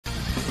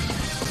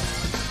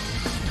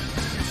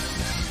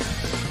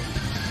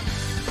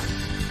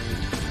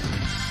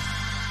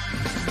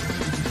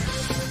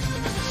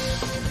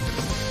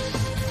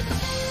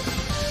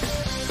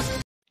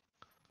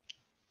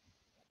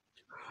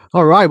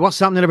All right, what's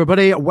happening,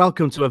 everybody?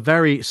 Welcome to a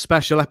very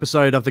special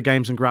episode of the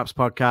Games Graps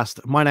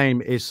Podcast. My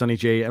name is Sonny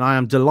G, and I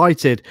am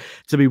delighted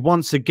to be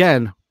once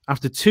again,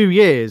 after 2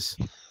 years,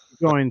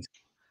 joined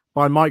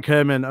by Mike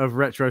Hermann of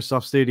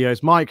RetroSoft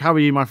Studios. Mike, how are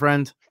you, my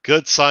friend?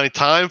 Good, Sonny.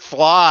 Time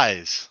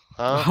flies.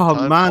 Huh? Oh,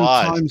 Time man,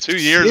 flies. time 2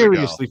 years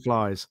seriously ago.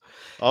 flies.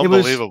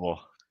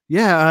 Unbelievable.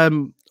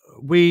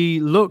 We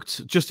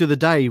looked just the other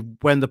day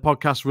when the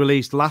podcast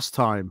released last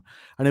time,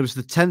 and it was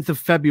the 10th of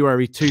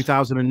February,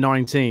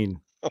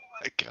 2019. Oh,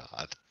 my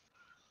God.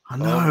 I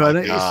know. Oh,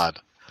 my God.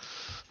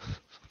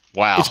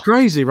 Wow. It's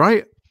crazy,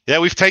 right? Yeah,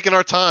 we've taken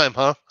our time,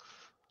 huh?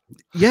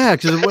 Yeah,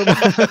 because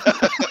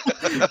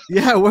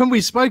when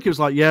we spoke, it was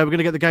like, we're going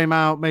to get the game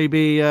out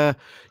maybe,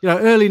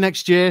 early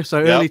next year,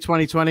 so early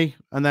 2020,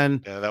 and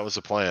then that was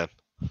the plan.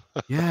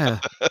 Yeah,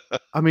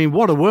 I mean,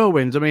 what a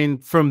whirlwind! I mean,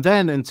 from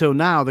then until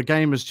now, the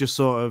game has just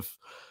sort of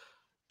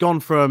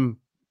gone from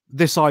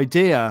this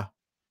idea,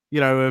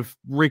 of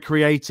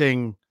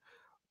recreating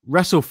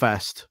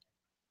WrestleFest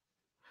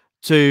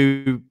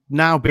to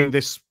now being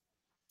this.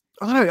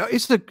 I don't know.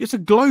 It's a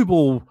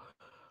global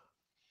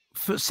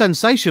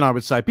sensation, I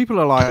would say. People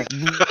are like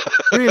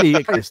really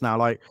excited now,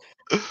 like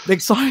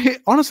excited.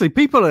 Honestly,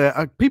 people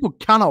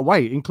cannot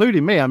wait,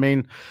 including me. I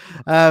mean,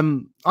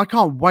 I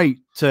can't wait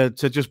to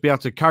just be able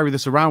to carry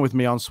this around with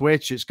me on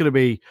Switch. It's going to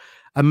be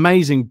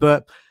amazing.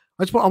 But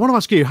I want to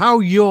ask you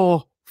how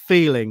you're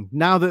feeling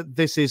now that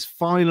this is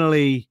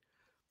finally,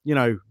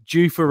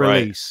 due for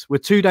release. We're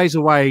 2 days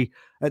away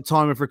at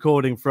time of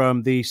recording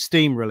from the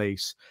Steam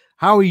release.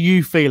 How are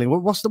you feeling?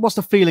 What's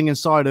the feeling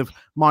inside of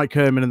Mike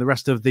Hermann and the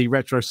rest of the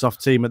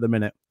RetroSoft team at the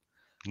minute?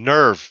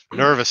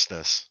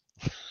 Nervousness.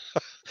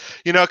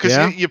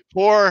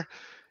 Because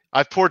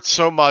I poured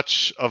so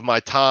much of my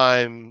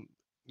time,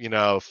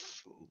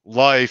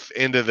 life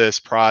into this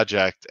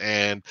project,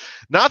 and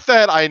not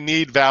that I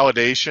need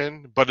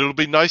validation, but it'll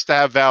be nice to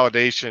have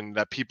validation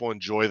that people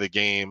enjoy the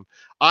game.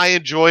 I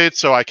enjoy it,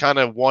 so I kind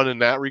of won in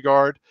that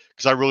regard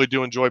because I really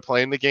do enjoy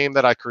playing the game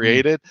that I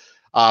created.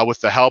 With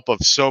the help of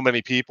so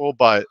many people,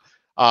 but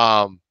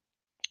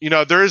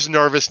there is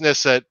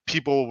nervousness that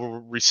people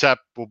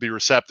will be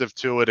receptive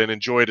to it and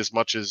enjoy it as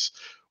much as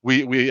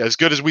we as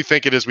good as we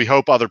think it is. We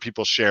hope other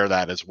people share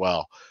that as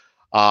well.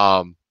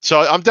 So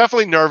I'm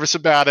definitely nervous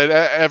about it.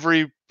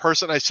 Every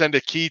person I send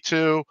a key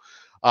to,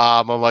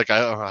 I'm like,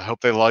 I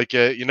hope they like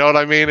it. You know what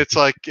I mean? It's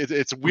like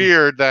it's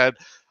weird that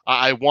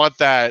I want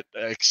that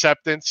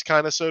acceptance,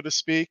 kind of, so to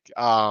speak.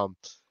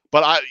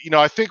 But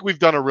I think we've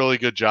done a really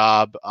good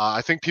job.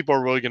 I think people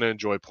are really going to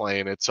enjoy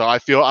playing it. So I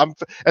feel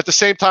at the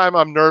same time,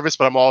 I'm nervous,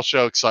 but I'm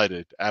also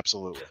excited.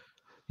 Absolutely.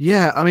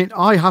 Yeah. I mean,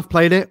 I have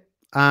played it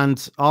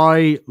and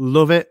I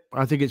love it.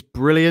 I think it's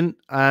brilliant.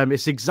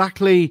 It's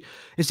exactly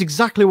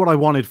what I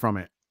wanted from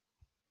it.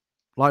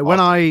 Like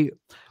awesome.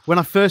 when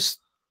I first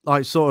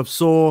sort of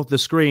saw the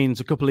screens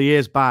a couple of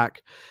years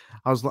back,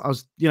 I was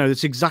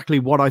it's exactly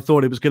what I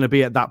thought it was going to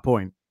be at that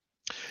point.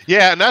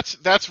 Yeah, and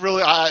that's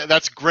really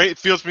that's great. It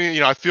feels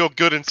me, I feel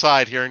good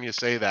inside hearing you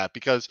say that,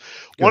 because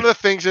one of the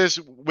things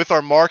is with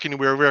our marketing,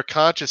 we're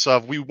conscious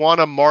of, we want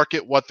to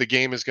market what the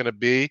game is going to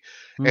be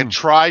and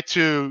try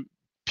to,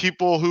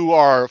 people who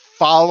are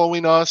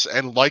following us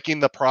and liking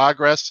the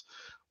progress,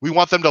 we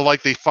want them to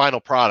like the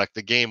final product,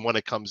 the game, when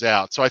it comes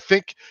out. So I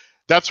think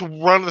that's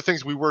one of the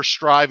things we were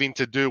striving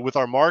to do with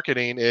our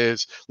marketing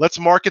is let's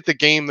market the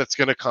game that's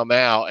going to come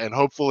out. And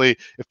hopefully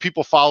if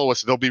people follow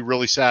us, they'll be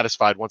really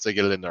satisfied once they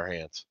get it in their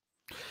hands.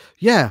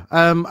 Yeah.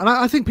 And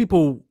I think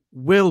people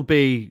will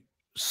be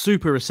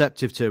super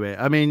receptive to it.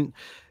 I mean,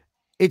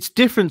 it's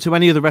different to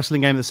any other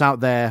wrestling game that's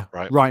out there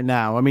right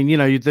now. I mean,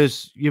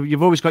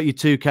 you've always got your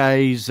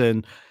 2Ks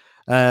and,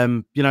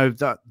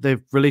 that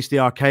they've released the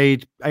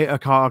arcade type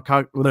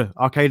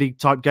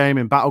game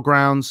in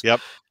Battlegrounds. Yep.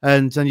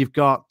 And then you've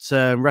got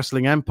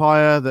Wrestling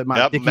Empire that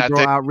Matt Dickey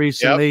brought out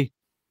recently.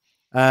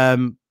 Yep.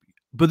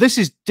 But this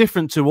is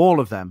different to all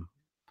of them.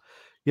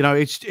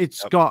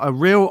 It's got a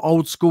real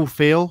old school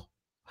feel.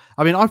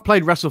 I mean, I've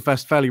played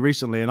WrestleFest fairly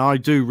recently and I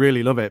do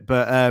really love it.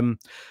 But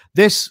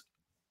this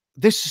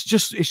is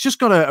just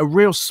got a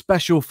real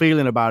special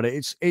feeling about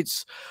it.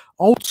 It's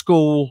old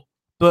school,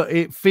 but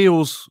it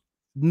feels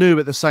new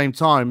at the same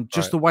time.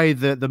 Just the way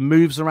that the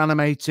moves are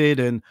animated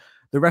and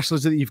the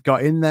wrestlers that you've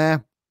got in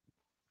there.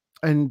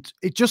 And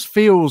it just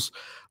feels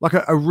like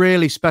a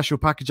really special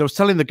package. I was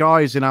telling the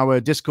guys in our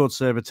Discord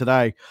server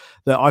today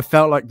that I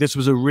felt like this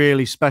was a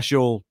really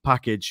special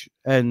package.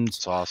 And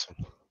it's awesome.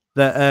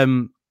 That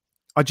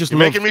You're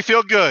making me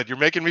feel good. You're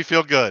making me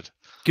feel good.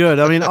 Good.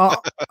 I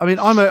mean,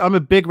 I'm a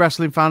big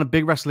wrestling fan, a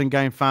big wrestling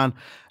game fan,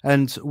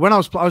 and when I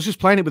was just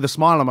playing it with a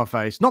smile on my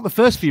face. Not the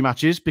first few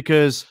matches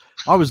because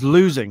I was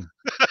losing,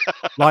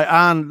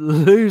 and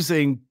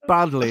losing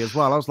badly as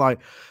well. I was like,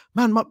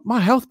 man, my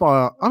health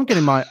bar, I'm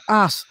getting my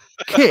ass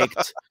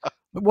kicked.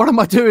 What am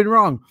I doing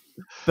wrong?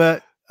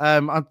 But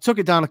I took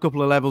it down a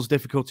couple of levels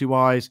difficulty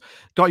wise.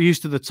 Got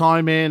used to the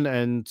timing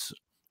and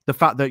the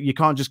fact that you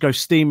can't just go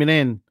steaming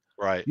in,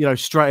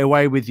 straight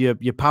away with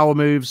your power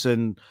moves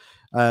and.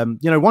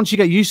 Once you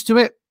get used to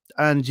it,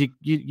 and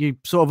you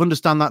sort of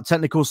understand that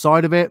technical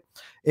side of it,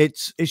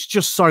 it's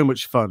just so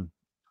much fun.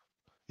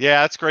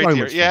 Yeah, that's great to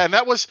hear. Yeah, and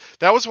that was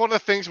one of the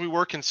things we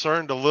were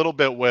concerned a little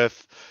bit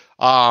with,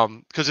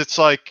 because it's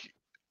like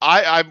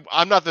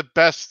I'm not the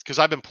best because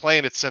I've been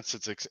playing it since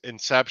its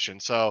inception,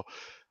 so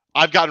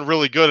I've gotten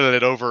really good at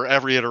it over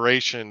every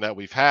iteration that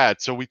we've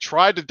had. So we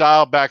tried to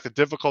dial back the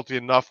difficulty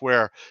enough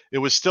where it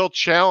was still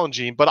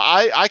challenging, but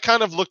I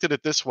kind of looked at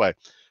it this way.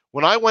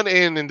 When I went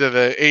into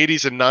the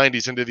 80s and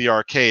 90s into the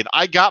arcade,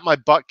 I got my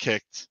butt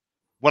kicked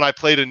when I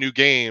played a new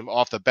game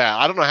off the bat.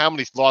 I don't know how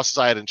many losses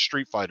I had in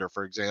Street Fighter,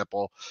 for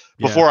example,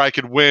 before I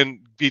could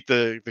beat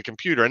the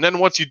computer. And then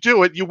once you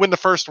do it, you win the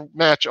first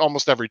match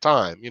almost every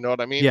time. You know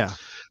what I mean? Yeah.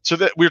 So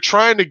that we're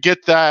trying to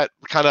get that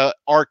kind of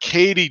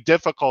arcadey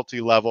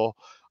difficulty level,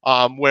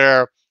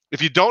 where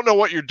if you don't know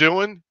what you're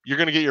doing, you're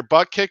going to get your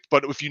butt kicked.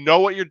 But if you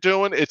know what you're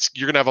doing,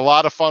 you're going to have a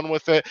lot of fun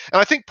with it.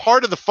 And I think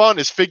part of the fun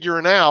is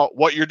figuring out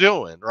what you're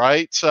doing,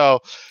 right? So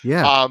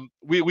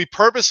we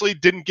purposely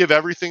didn't give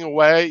everything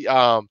away.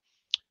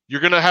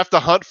 You're going to have to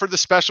hunt for the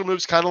special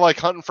moves, kind of like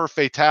hunting for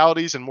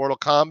fatalities in Mortal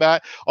Kombat.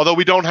 Although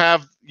we don't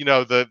have,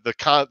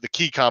 the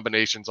key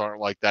combinations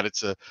aren't like that.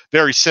 It's a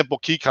very simple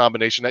key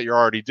combination that you're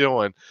already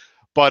doing.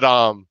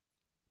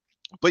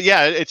 But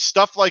yeah, it's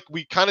stuff like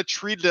we kind of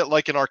treated it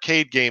like an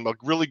arcade game, a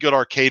really good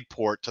arcade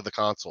port to the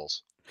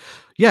consoles.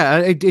 Yeah,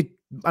 it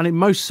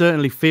most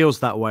certainly feels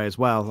that way as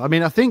well. I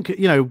mean, I think,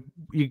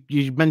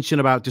 you mentioned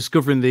about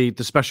discovering the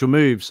special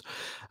moves.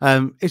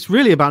 It's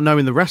really about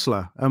knowing the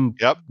wrestler and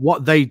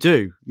what they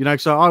do.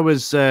 So I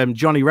was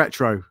Johnny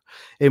Retro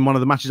in one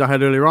of the matches I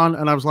had earlier on,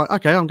 and I was like,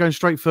 okay, I'm going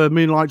straight for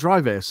Moonlight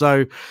Drive here.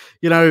 So,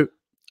 and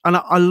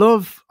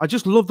I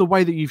just love the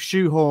way that you've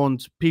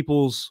shoehorned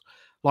people's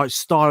like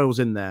styles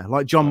in there.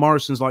 Like John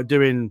Morrison's like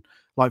doing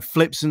like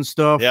flips and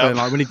stuff, and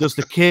like when he does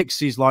the kicks,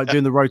 he's like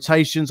doing the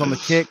rotations on the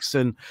kicks,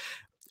 and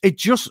it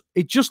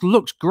just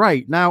looks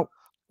great. Now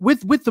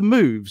with the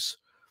moves,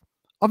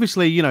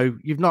 obviously,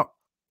 you've not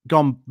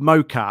gone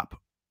mocap,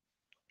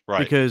 right?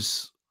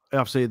 Because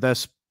obviously they're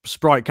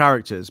sprite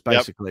characters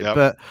basically.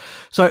 But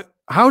so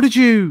how did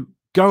you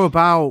go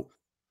about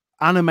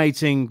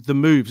animating the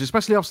moves,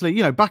 especially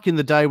obviously, back in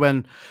the day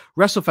when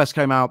WrestleFest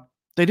came out,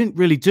 they didn't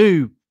really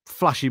do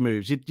flashy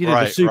moves. You did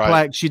a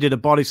suplex, you did a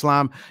body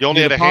slam. You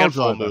only had a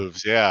handful of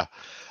moves,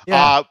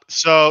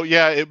 So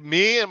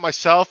me and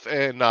myself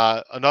and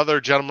another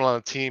gentleman on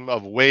the team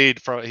of Wade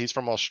he's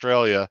from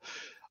Australia.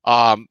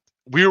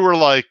 We were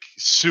like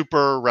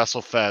super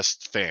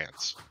WrestleFest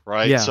fans,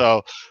 right? Yeah.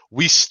 So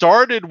we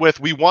started with,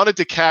 we wanted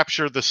to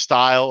capture the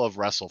style of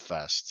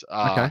WrestleFest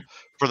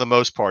for the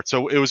most part.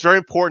 So it was very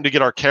important to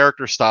get our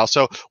character style.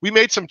 So we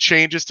made some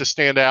changes to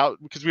stand out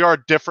because we are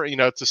different.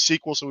 It's a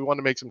sequel, so we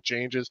wanted to make some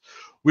changes.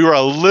 We were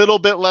a little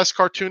bit less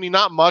cartoony,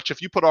 not much.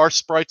 If you put our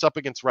sprites up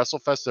against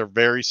WrestleFest, they're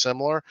very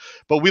similar.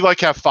 But we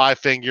have 5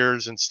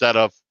 fingers instead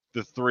of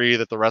the 3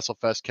 that the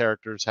WrestleFest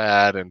characters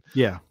had, and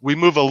we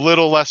move a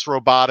little less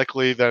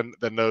robotically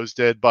than those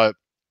did, but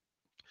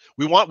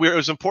it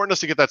was important to us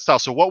to get that style.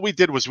 So what we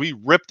did was we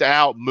ripped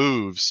out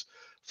moves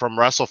from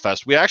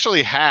WrestleFest. We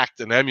actually hacked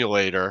an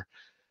emulator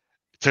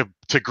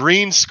to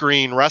green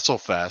screen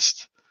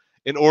WrestleFest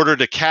in order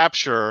to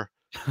capture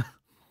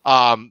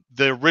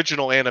the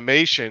original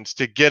animations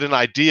to get an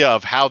idea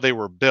of how they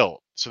were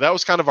built. So that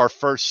was kind of our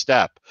first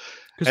step.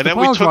 And then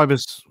we drive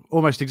is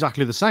almost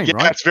exactly the same,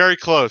 right? Yeah, it's very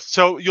close.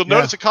 So you'll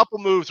notice a couple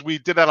moves we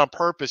did that on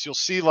purpose. You'll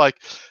see like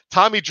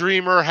Tommy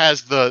Dreamer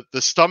has the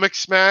stomach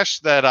smash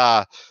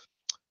that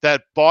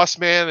Boss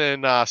Man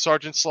and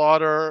Sergeant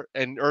Slaughter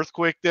and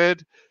Earthquake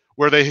did,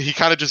 where he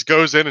kind of just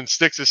goes in and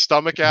sticks his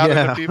stomach out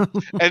into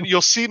people. And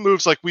you'll see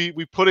moves like we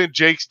put in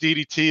Jake's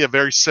DDT, a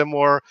very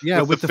similar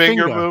with the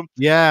finger move.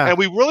 Yeah. And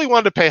we really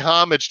wanted to pay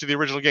homage to the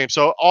original game.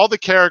 So all the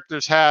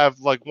characters have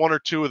like 1 or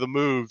 2 of the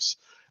moves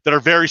that are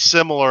very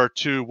similar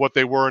to what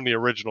they were in the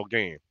original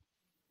game.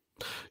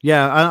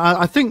 Yeah,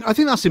 I think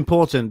that's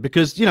important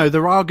because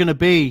there are going to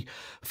be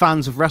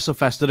fans of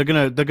WrestleFest that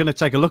they're gonna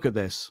take a look at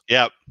this.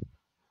 Yep.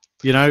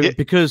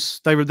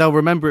 Because they'll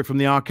remember it from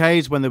the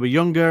arcades when they were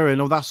younger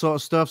and all that sort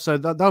of stuff. So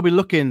they'll be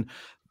looking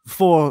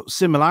for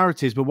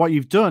similarities. But what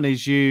you've done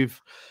is you've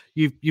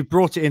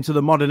brought it into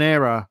the modern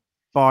era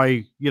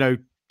by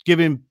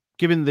giving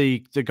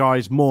the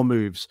guys more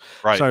moves.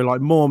 Right. So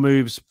like more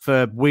moves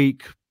for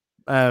weak,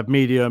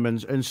 medium,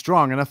 and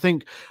strong. And I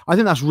think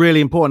that's really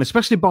important,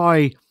 especially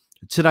by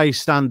today's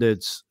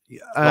standards,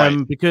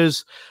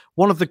 because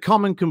one of the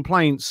common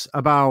complaints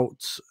about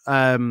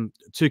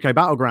 2K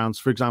Battlegrounds,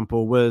 for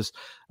example, was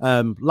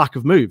lack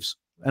of moves,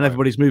 and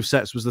everybody's move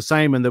sets was the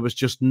same, and there was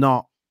just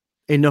not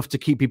enough to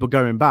keep people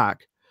going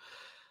back.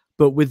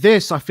 But with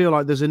this, I feel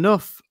like there's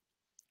enough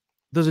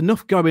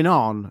going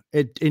on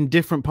in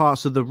different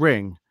parts of the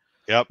ring.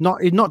 Yep.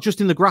 Not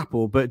just in the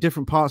grapple, but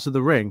different parts of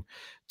the ring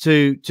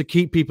to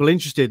keep people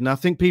interested. And I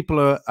think people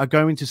are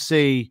going to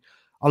see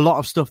a lot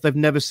of stuff they've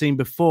never seen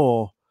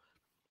before,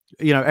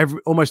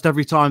 almost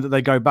every time that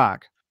they go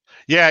back.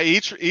 Yeah,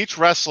 each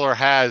wrestler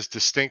has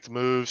distinct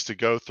moves to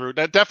go through.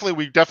 That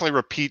we definitely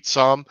repeat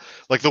some.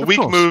 Like the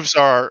weak moves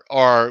are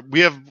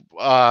we have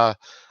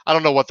I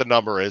don't know what the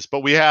number is,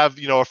 but we have,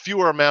 a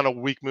fewer amount of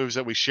weak moves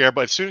that we share.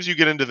 But as soon as you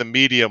get into the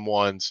medium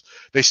ones,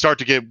 they start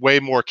to get way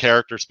more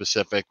character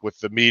specific with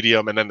the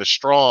medium, and then the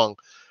strong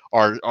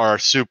are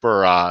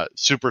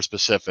super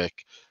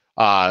specific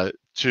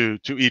to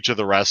each of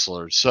the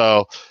wrestlers.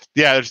 So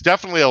yeah, there's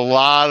definitely a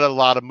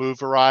lot of move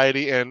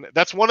variety, and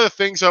that's one of the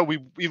things that we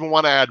even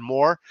want to add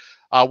more.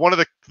 One of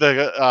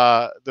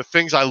the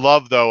things I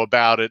love though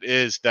about it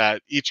is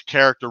that each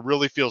character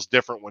really feels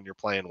different when you're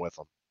playing with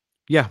them.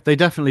 Yeah, they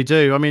definitely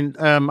do. I mean,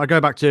 I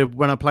go back to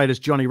when I played as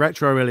Johnny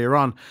Retro earlier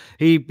on.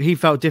 He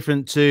felt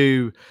different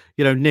to,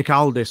 Nick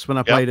Aldis when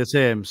I played as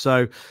him.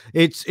 So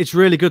it's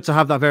really good to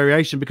have that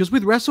variation, because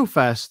with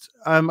WrestleFest,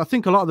 I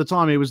think a lot of the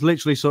time it was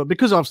literally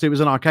because obviously it was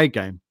an arcade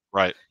game.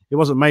 Right. It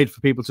wasn't made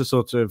for people to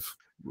sort of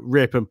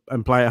rip and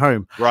play at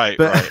home. Right.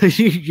 But, right.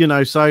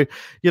 a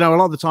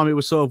lot of the time it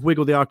was sort of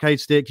wiggle the arcade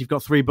stick. You've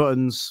got 3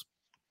 buttons,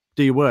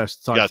 do your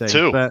worst type thing.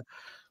 2. But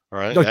all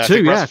right. No,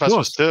 2, yeah, of course.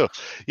 Was 2.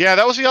 Yeah,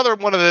 that was the other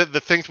one of the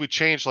things we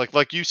changed.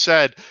 Like you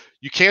said,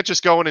 you can't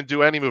just go in and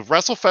do any move.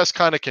 WrestleFest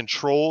kind of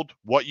controlled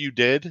what you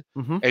did,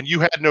 and you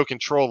had no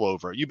control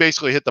over it. You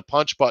basically hit the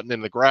punch button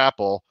in the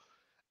grapple,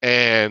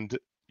 and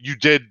you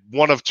did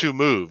one of 2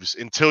 moves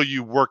until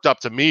you worked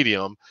up to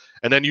medium,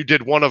 and then you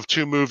did one of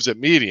 2 moves at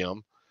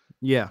medium.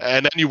 Yeah.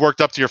 And then you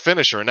worked up to your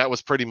finisher, and that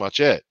was pretty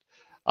much it.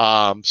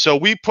 So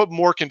we put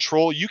more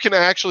control. You can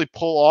actually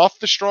pull off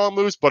the strong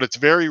moves, but it's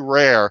very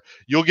rare.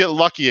 You'll get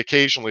lucky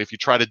occasionally if you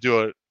try to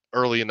do it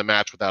early in the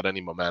match without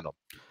any momentum.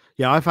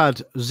 Yeah, I've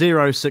had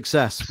 0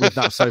 success with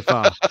that so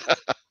far.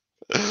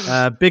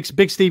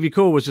 Big Stevie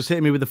Cool was just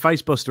hitting me with the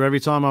face buster every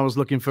time I was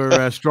looking for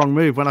a strong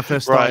move when I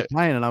first started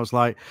playing, and I was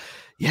like,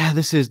 yeah,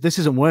 this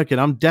isn't working.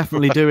 I'm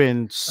definitely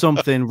doing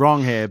something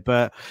wrong here.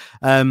 But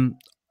I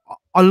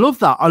love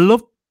that. I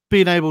love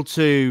being able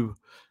to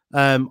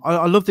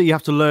I love that you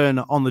have to learn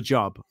on the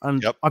job,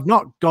 and I've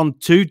not gone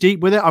too deep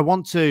with it. I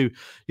want to,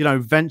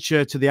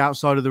 venture to the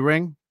outside of the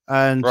ring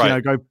and,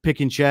 go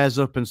picking chairs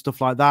up and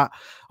stuff like that.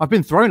 I've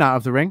been thrown out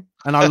of the ring,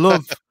 and I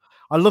love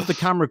the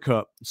camera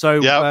cut.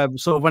 So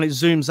sort of when it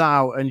zooms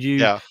out and you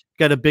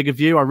get a bigger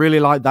view, I really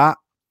like that.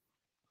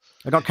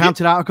 I got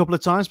counted out a couple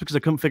of times because I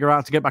couldn't figure out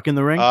how to get back in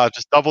the ring.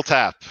 Just double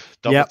tap.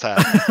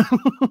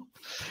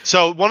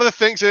 So one of the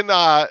things in,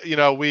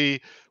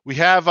 we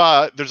have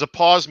there's a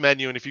pause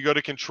menu, and if you go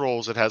to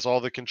controls, it has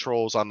all the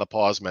controls on the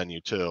pause menu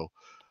too,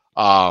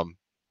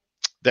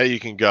 that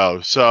you can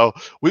go. So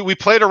we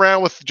played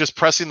around with just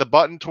pressing the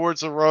button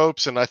towards the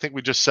ropes, and I think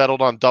we just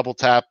settled on double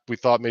tap. We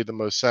thought made the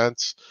most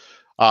sense,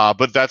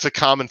 but that's a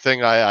common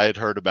thing I had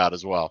heard about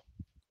as well.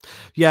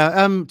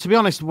 Yeah, to be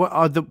honest,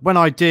 when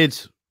I did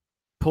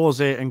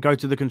pause it and go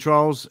to the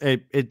controls,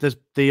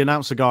 the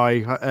announcer guy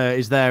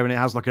is there, and it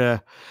has like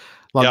a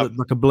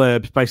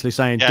blurb basically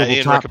saying double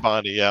Ian tap.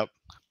 Riccaboni,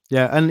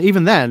 Yeah, and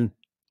even then,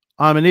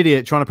 I'm an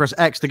idiot trying to press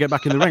X to get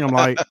back in the ring. I'm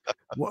like,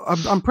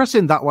 I'm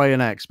pressing that way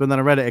and X, but then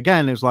I read it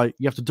again. It was like,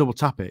 you have to double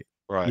tap it.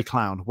 Right. You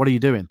clown. What are you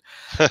doing?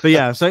 But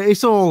yeah, so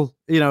it's all,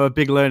 a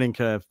big learning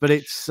curve. But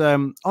it's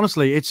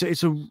honestly,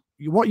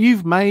 what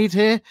you've made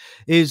here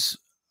is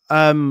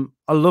a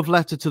love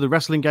letter to the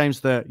wrestling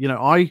games that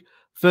I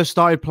first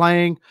started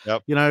playing.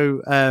 Yep.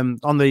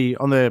 On the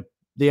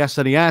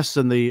SNES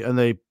and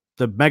the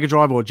Mega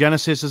Drive, or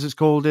Genesis as it's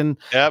called in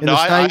the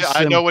States.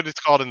 I know what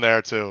it's called in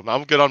there too.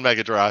 I'm good on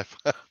Mega Drive.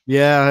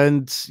 Yeah,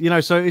 and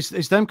so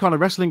it's them kind of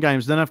wrestling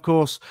games. Then of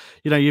course,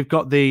 you've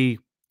got the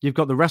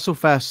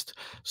WrestleFest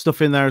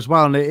stuff in there as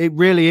well, and it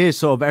really is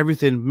sort of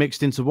everything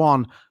mixed into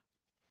one,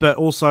 but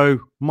also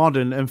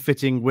modern and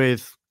fitting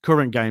with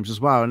current games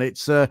as well. And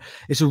it's a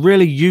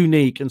really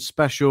unique and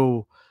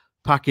special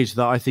package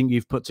that I think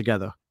you've put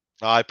together.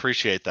 I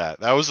appreciate that.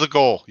 That was the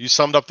goal. You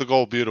summed up the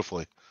goal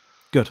beautifully.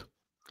 Good.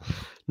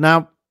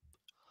 Now,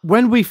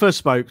 when we first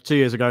spoke 2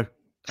 years ago,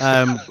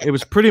 it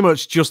was pretty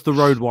much just the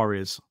Road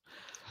Warriors,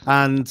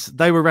 and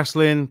they were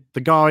wrestling the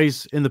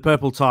guys in the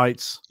purple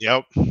tights.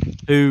 Yep.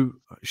 Who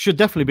should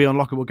definitely be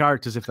unlockable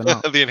characters if they're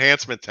not. The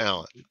enhancement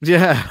talent.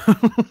 Yeah.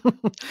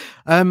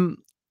 And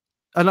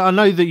I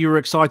know that you were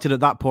excited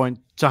at that point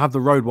to have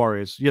the Road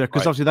Warriors,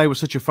 because obviously they were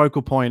such a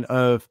focal point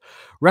of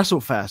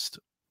WrestleFest.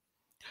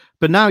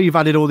 But now you've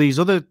added all these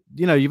other,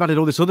 you've added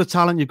all this other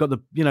talent. You've got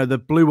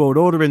the Blue World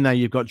Order in there.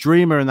 You've got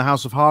Dreamer in the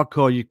House of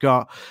Hardcore. You've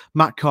got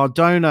Matt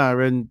Cardona,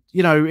 and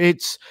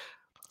it's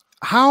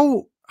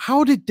how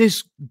did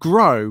this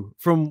grow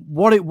from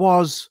what it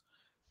was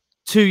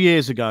 2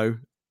 years ago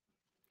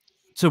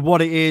to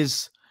what it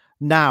is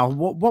now?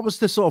 What was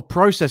the sort of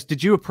process?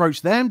 Did you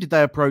approach them? Did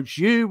they approach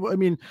you? I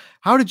mean,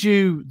 how did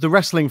you, the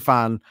wrestling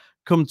fan,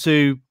 come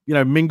to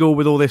mingle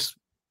with all this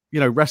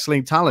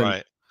wrestling talent?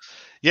 Right.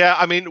 Yeah,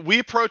 I mean, we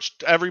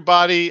approached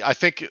everybody. I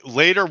think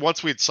later,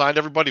 once we had signed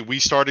everybody, we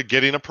started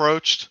getting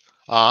approached.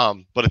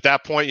 But at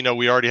that point,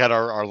 we already had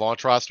our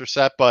launch roster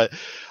set. But,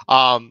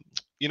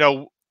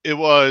 it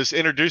was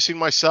introducing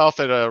myself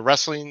at a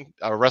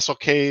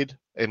WrestleCade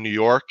in New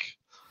York.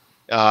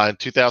 in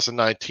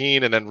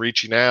 2019, and then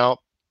reaching out.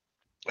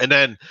 And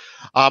then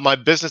my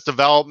business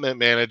development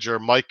manager,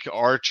 Mike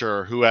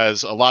Archer, who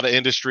has a lot of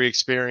industry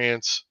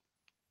experience,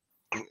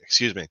 also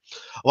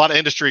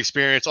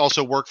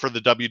worked for the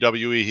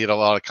WWE. He had a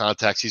lot of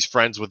contacts. He's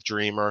friends with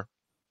Dreamer.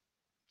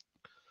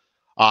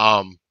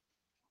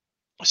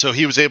 So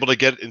he was able to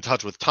get in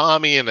touch with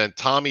Tommy, and then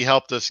Tommy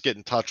helped us get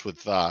in touch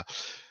with, John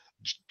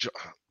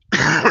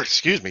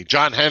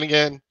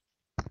Hennigan,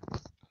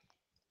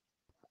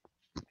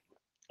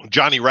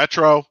 Johnny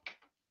Retro,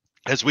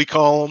 as we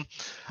call him.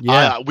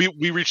 Yeah.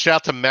 We reached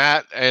out to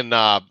Matt and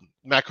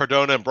Matt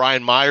Cardona and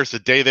Brian Myers the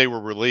day they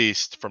were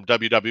released from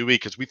WWE,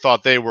 because we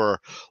thought they were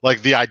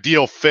like the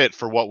ideal fit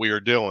for what we were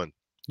doing.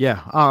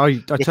 Yeah, I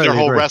with totally their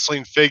whole agree.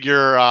 wrestling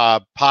figure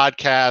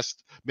podcast,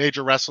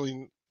 Major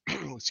Wrestling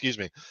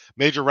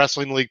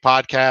League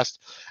podcast,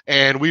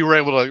 and we were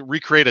able to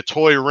recreate a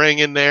toy ring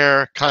in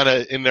there, kind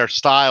of in their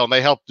style, and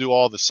they helped do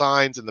all the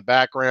signs and the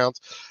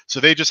backgrounds. So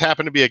they just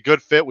happened to be a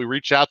good fit. We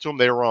reached out to them;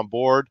 they were on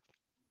board.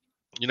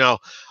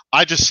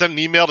 I just sent an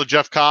email to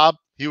Jeff Cobb.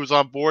 He was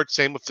on board.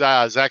 Same with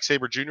Zack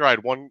Sabre Jr. I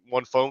had one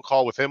phone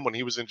call with him when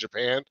he was in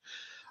Japan.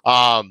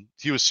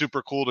 He was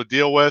super cool to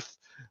deal with.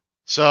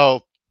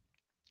 So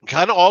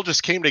kind of all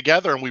just came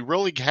together, and we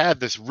really had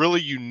this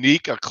really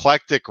unique,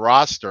 eclectic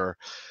roster.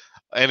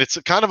 And it's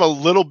kind of a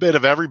little bit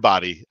of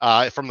everybody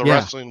from the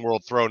wrestling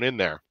world thrown in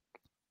there.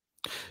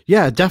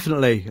 Yeah,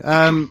 definitely.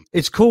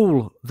 It's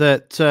cool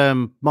that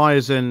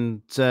Myers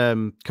and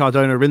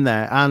Cardona are in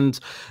there, and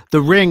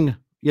the ring,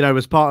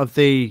 as part of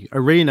the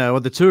arena, or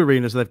the two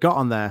arenas they've got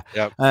on there,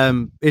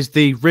 is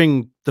the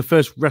ring, the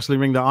first wrestling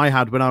ring that I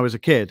had when I was a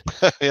kid.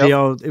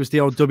 It was the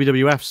old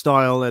WWF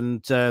style,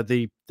 and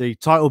the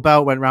title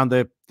belt went around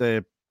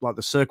the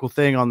circle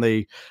thing on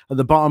at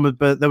the bottom,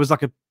 but there was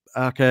like a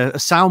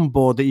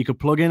soundboard that you could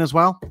plug in as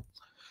well.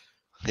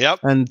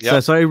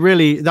 So it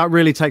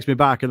really takes me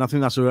back, and I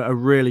think that's a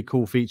really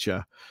cool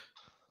feature.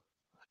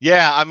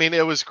 Yeah, I mean,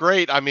 it was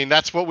great. I mean,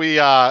 that's what we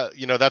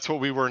that's what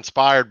we were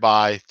inspired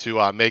by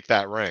to make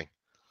that ring.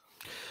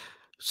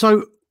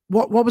 So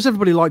what was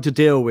everybody like to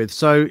deal with?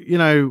 So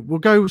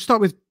we'll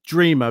start with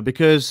Dreamer,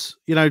 because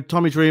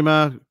Tommy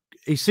Dreamer,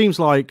 he seems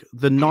like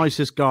the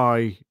nicest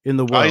guy in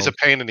the world. Oh, he's a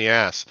pain in the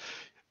ass.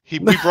 We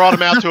brought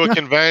him out to a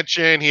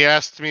convention. He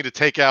asked me to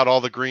take out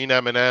all the green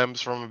M&Ms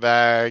from a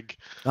bag.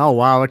 Oh,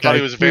 wow. Okay. Thought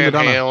he was Van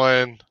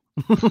Halen.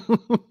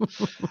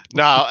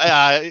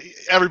 No,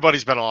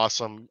 everybody's been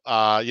awesome.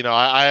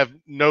 I have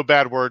no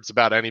bad words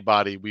about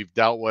anybody we've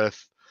dealt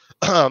with.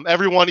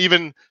 Everyone,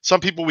 even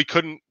some people we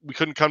couldn't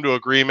come to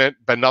agreement,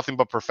 been nothing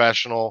but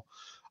professional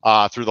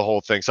through the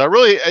whole thing. So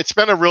it's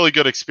been a really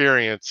good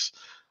experience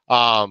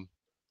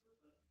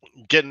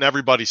getting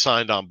everybody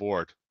signed on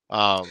board.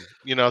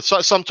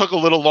 Some took a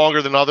little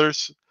longer than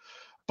others,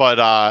 but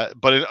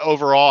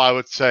overall, I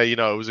would say, it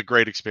was a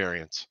great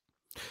experience.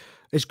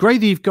 It's great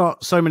that you've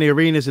got so many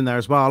arenas in there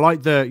as well. I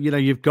like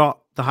you've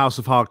got the House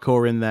of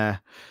Hardcore in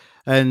there,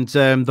 and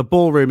the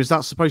ballroom. Is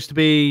that supposed to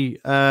be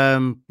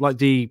like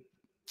the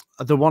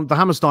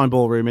Hammerstein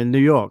Ballroom in New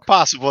York?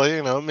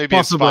 Possibly, maybe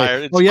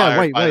inspired. Oh yeah,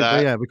 wait,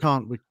 yeah, we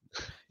can't.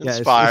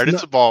 Inspired.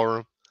 It's a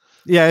ballroom.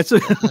 Yeah, it's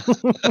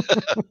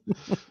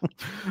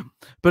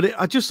but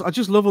I just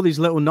love all these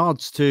little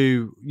nods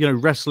to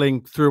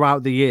wrestling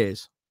throughout the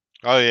years.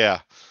 Oh yeah.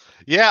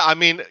 I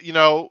mean,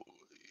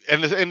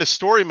 in the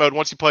story mode,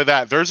 once you play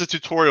that, there's a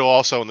tutorial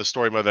also in the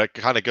story mode that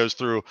kind of goes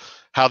through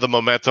how the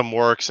momentum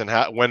works and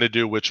when to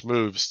do which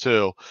moves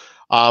too.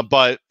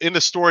 But in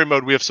the story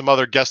mode, we have some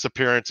other guest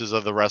appearances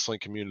of the wrestling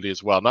community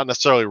as well. Not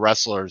necessarily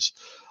wrestlers,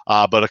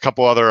 but a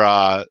couple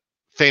other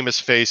famous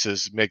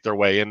faces make their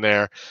way in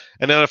there.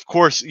 And then, of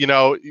course,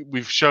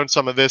 we've shown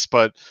some of this,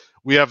 but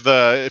we have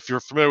if you're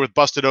familiar with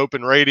Busted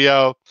Open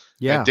Radio,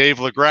 and Dave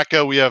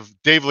LaGreca, we have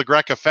Dave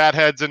LaGreca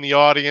Fatheads in the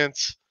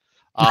audience,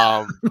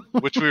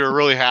 which we were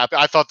really happy.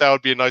 I thought that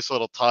would be a nice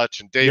little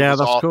touch. And Dave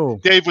cool.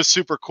 Dave was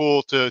super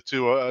cool to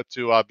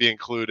be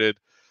included.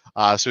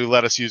 So he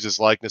let us use his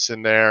likeness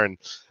in there, and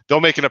they'll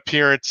make an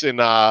appearance we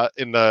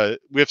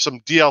have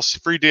some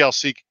free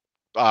DLC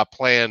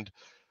planned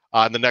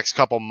in the next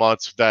couple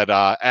months that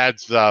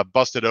adds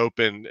Busted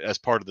Open as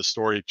part of the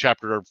story,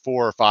 chapter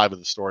 4 or 5 of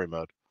the story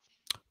mode.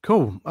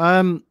 Cool.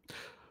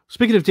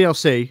 Speaking of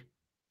DLC,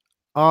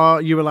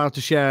 are you allowed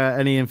to share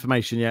any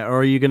information yet, or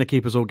are you going to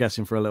keep us all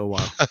guessing for a little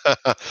while?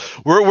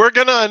 We're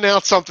going to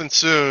announce something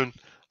soon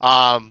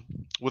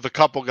with a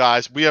couple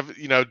guys. We have,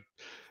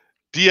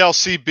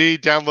 DLCB,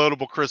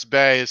 Downloadable Chris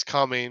Bay, is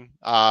coming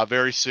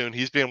very soon.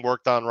 He's being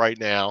worked on right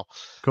now.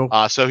 Cool.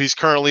 So he's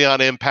currently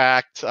on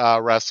Impact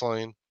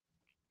Wrestling.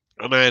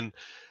 And then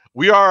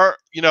we are,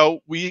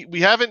 we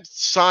haven't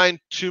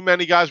signed too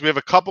many guys. We have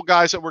a couple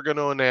guys that we're going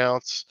to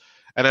announce.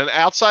 And then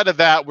outside of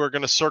that, we're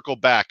going to circle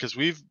back because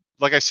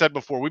like I said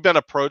before, we've been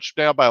approached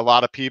now by a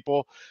lot of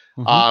people.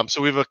 Mm-hmm.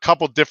 So we have a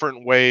couple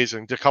different ways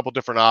and a couple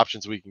different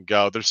options we can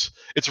go.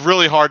 It's a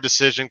really hard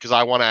decision because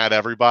I want to add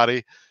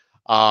everybody.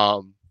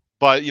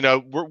 But,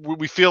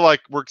 we feel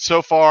like we're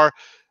so far,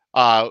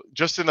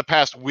 just in the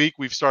past week,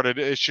 we've started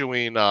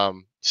issuing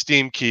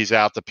Steam keys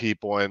out to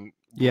people, and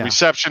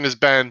reception has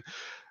been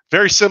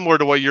very similar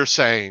to what you're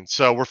saying.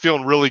 So we're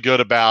feeling really good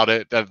about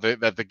it, that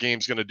the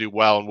game's going to do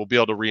well, and we'll be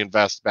able to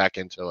reinvest back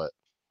into it.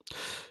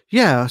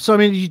 Yeah. So, I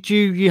mean,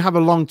 you have a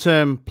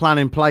long-term plan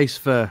in place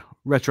for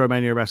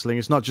RetroMania Wrestling?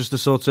 It's not just a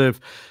sort of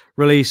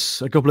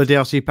release a couple of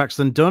DLC packs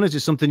then done. Is it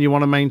something you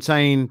want to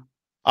maintain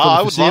for the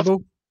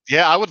foreseeable?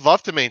 I would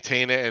love to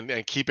maintain it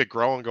and keep it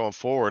growing going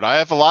forward. I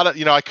have a lot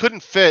of, I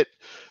couldn't fit,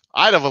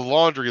 I'd have a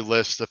laundry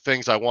list of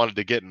things I wanted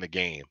to get in the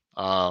game.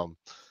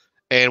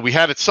 And we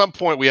had, at some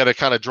point, we had to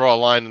kind of draw a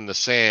line in the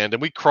sand,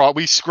 and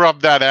we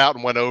scrubbed that out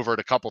and went over it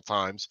a couple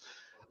times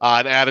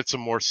and added some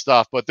more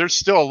stuff. But there's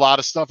still a lot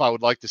of stuff I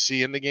would like to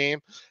see in the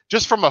game,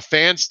 just from a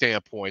fan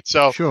standpoint.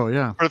 So sure,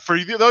 yeah. For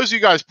those of you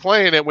guys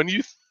playing it, when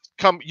you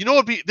come,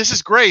 this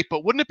is great,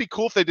 but wouldn't it be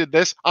cool if they did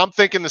this? I'm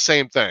thinking the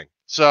same thing.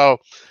 So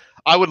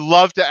I would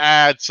love to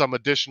add some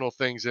additional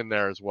things in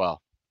there as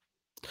well.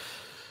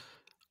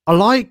 I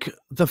like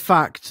the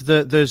fact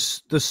that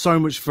there's so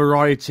much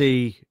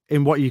variety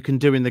in what you can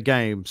do in the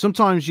game.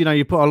 Sometimes,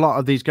 you put a lot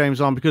of these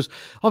games on because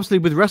obviously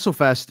with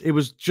WrestleFest, it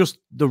was just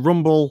the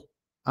Rumble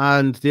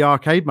and the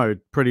arcade mode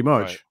pretty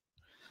much. Right.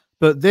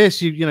 But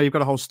this, you've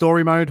got a whole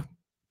story mode.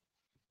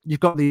 You've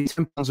got the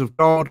 10 Pounds of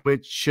Gold,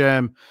 which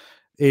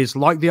is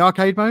like the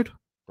arcade mode.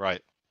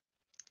 Right.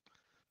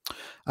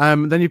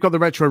 Then you've got the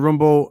Retro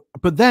Rumble.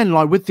 But then,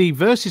 like with the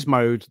versus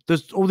mode,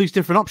 there's all these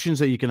different options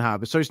that you can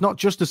have. So it's not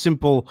just a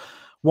simple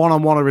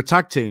one-on-one or a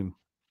tag team.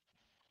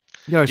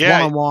 It's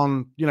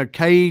one-on-one,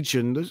 cage,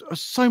 and there's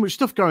so much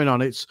stuff going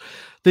on. It's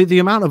the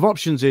amount of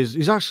options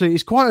is actually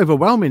quite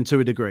overwhelming to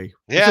a degree.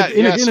 Yeah,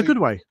 in a good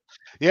way.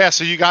 Yeah,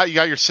 so you got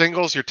your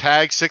singles, your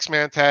tag,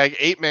 6-man tag,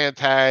 8-man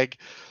tag.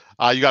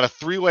 You got a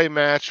 3-way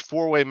match,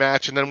 4-way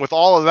match, and then with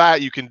all of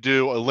that, you can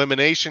do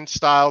elimination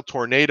style,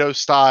 tornado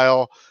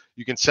style.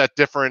 You can set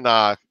different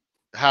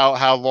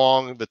how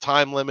long the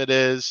time limit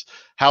is,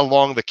 how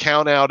long the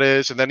count out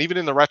is, and then even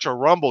in the Retro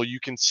Rumble, you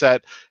can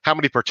set how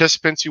many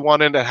participants you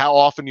want in and how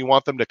often you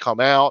want them to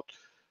come out.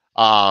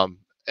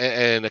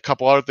 And a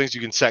couple other things. You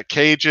can set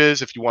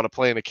cages if you want to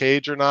play in a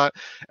cage or not.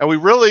 And we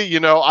really,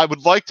 I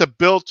would like to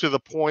build to the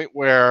point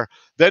where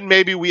then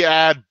maybe we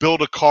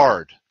build a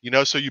card,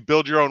 so you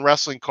build your own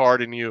wrestling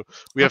card and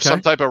we have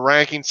some type of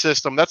ranking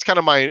system. That's kind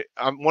of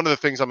one of the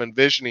things I'm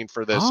envisioning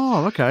for this.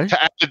 Oh, okay.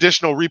 To add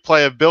additional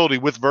replayability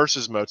with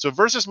versus mode. So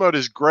versus mode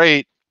is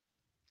great.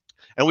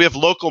 And we have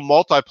local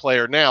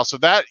multiplayer now. So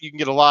that you can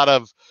get a lot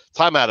of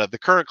time out of. The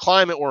current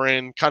climate we're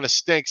in kind of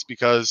stinks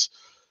because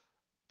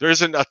there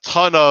isn't a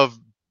ton of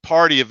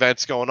party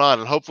events going on,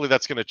 and hopefully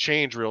that's going to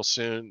change real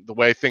soon, the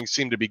way things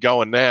seem to be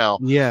going now.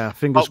 Yeah,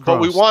 fingers crossed.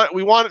 But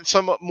we want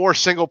some more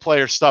single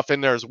player stuff in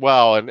there as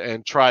well,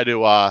 and try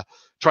to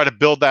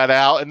build that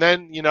out. And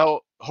then,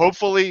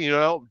 hopefully,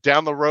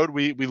 down the road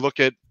we look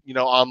at,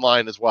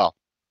 online as well.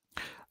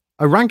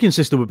 A ranking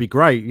system would be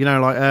great,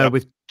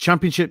 with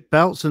championship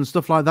belts and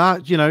stuff like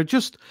that,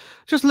 just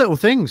little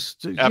things.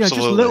 Absolutely. Just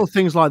little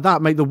things like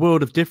that make the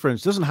world of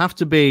difference. It doesn't have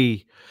to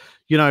be,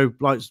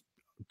 like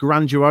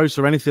grandiose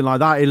or anything like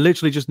that. It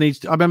literally just needs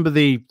to, I remember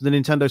the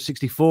Nintendo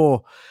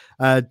 64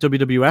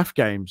 WWF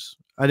games,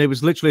 and it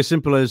was literally as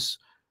simple as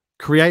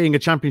creating a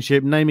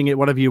championship, naming it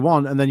whatever you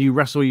want, and then you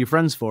wrestle your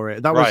friends for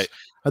it. That was right.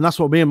 And that's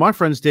what me and my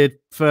friends did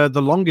for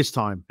the longest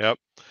time. Yep.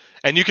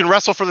 And you can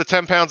wrestle for the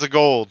 10 pounds of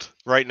gold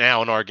right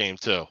now in our game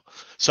too.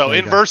 So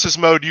in versus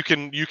mode, you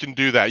can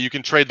do that. You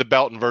can trade the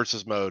belt in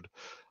versus mode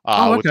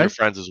with your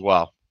friends as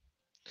well.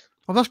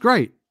 Oh, that's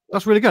great.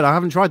 That's really good. I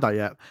haven't tried that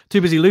yet.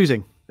 Too busy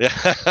losing.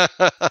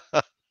 Yeah.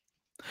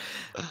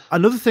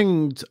 Another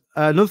thing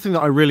that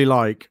I really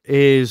like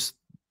is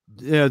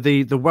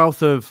the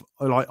wealth of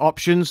like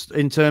options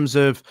in terms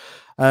of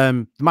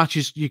the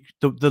matches,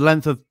 the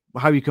length of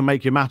how you can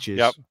make your matches.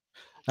 Yep.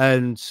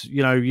 And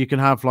you can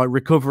have like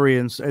recovery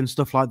and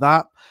stuff like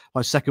that,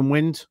 like second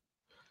wind.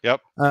 Yep.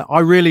 I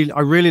really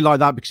like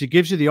that because it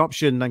gives you the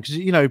option. Then,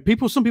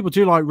 because some people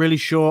do like really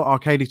short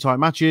arcade type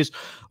matches.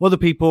 Other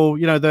people,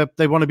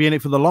 they want to be in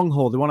it for the long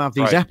haul. They want to have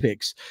these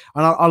epics,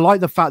 and I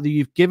like the fact that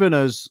you've given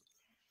us,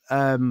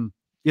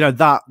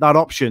 that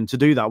option to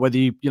do that. Whether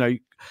you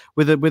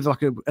with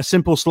like a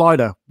simple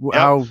slider,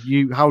 how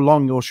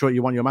long or short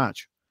you want your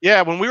match.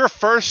 Yeah, when we were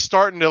first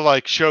starting to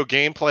like show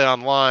gameplay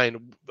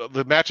online,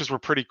 the matches were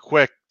pretty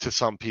quick to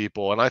some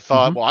people, and I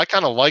thought, well, I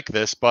kind of like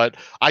this, but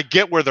I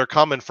get where they're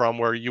coming from,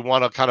 where you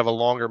want a kind of a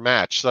longer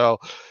match. So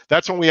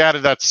that's when we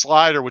added that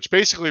slider, which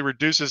basically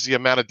reduces the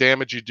amount of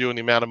damage you do and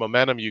the amount of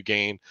momentum you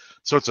gain.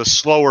 So it's a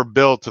slower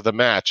build to the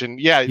match,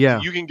 and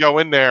you can go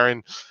in there,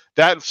 and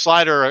that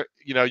slider,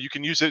 you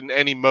can use it in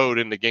any mode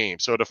in the game,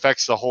 so it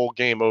affects the whole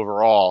game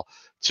overall.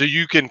 So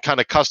you can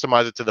kind of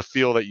customize it to the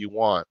feel that you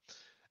want.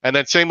 And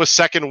then same with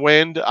second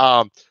wind.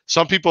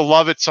 Some people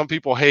love it. Some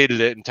people hated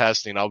it in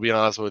testing. I'll be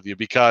honest with you,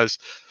 because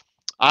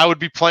I would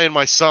be playing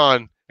my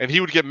son and he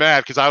would get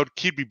mad because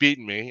he'd be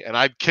beating me, and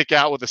I'd kick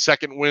out with a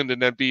second wind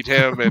and then beat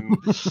him. And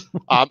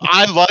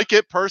I like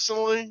it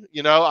personally.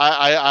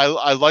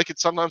 I like it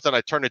sometimes, and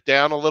I turn it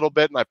down a little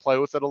bit and I play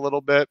with it a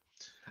little bit.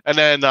 And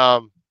then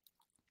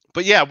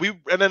but yeah,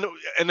 and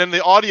then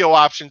the audio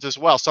options as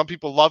well. Some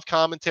people love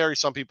commentary,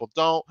 some people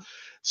don't.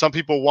 Some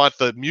people want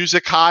the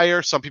music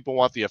higher, some people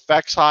want the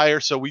effects higher.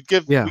 So we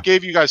gave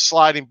you guys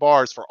sliding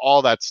bars for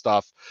all that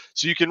stuff,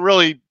 so you can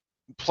really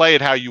play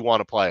it how you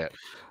want to play it.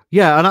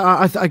 Yeah,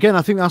 and again,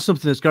 I think that's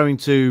something that's going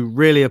to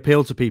really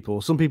appeal to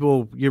people. Some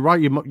people, you're right,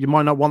 you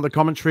might not want the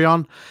commentary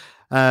on.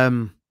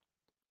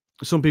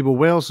 Some people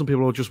will. Some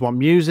people will just want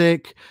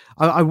music.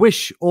 I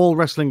wish all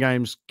wrestling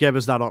games gave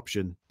us that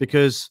option,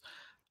 because,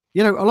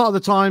 you know, a lot of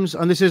the times,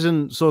 and this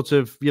isn't sort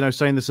of, you know,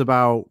 saying this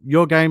about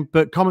your game,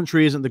 but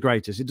commentary isn't the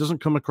greatest. It doesn't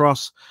come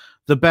across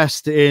the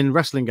best in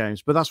wrestling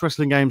games, but that's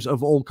wrestling games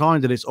of all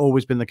kinds, and it's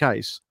always been the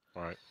case.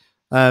 Right.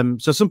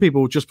 So some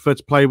people just prefer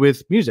to play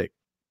with music.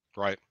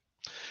 Right.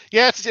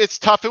 Yeah, it's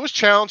tough. It was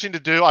challenging to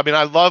do. I mean,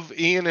 I love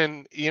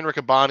Ian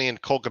Riccaboni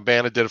and Colt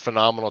Cabana did a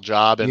phenomenal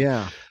job,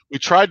 and we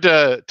tried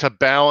to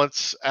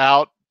balance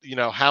out, you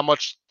know, how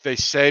much they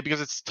say, because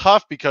it's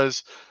tough.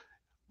 Because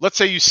let's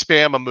say you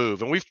spam a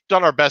move, and we've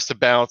done our best to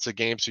balance the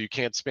game so you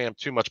can't spam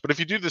too much. But if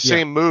you do the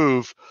same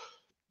move,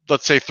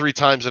 let's say 3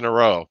 times in a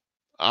row,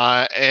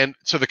 and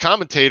so the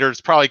commentator is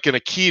probably going to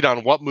key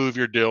on what move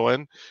you're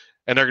doing.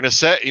 And they're going to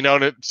set, you know,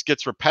 and it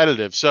gets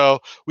repetitive. So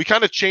we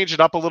kind of change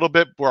it up a little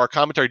bit where our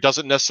commentary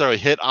doesn't necessarily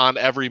hit on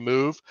every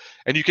move.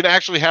 And you can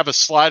actually have a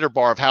slider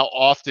bar of how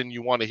often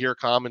you want to hear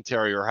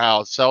commentary or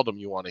how seldom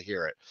you want to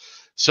hear it.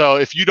 So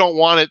if you don't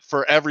want it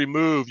for every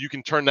move, you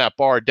can turn that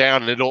bar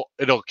down, and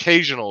it'll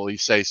occasionally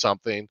say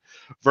something,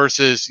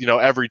 versus, you know,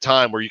 every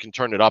time, where you can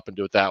turn it up and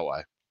do it that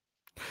way.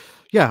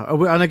 Yeah.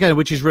 And again,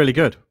 which is really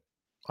good,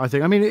 I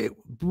think. I mean,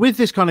 with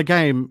this kind of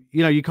game,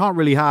 you know, you can't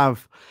really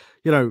have,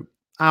 you know,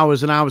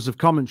 hours and hours of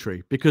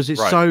commentary, because it's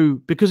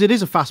because it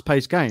is a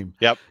fast-paced game.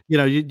 Yep. You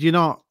know, you're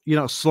not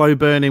slow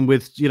burning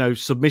with, you know,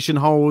 submission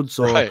holds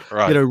or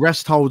you know,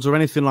 rest holds or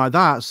anything like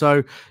that.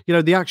 So, you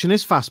know, the action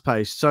is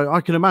fast-paced. So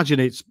I can imagine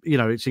it's, you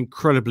know, it's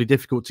incredibly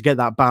difficult to get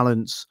that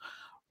balance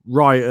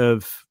right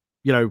of,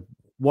 you know,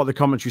 what the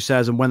commentary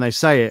says and when they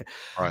say it.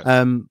 Right.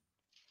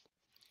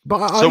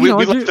 But so we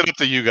left it up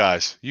to you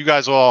guys. You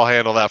guys will all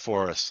handle that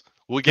for us.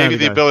 We gave you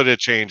the ability to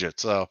change it.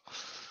 So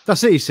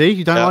that's it. You see,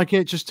 you don't like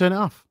it, just turn it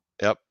off.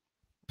 Yep.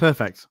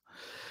 Perfect.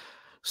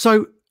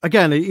 So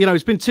again, you know,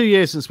 it's been 2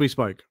 years since we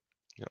spoke.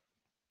 Yep.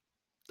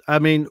 I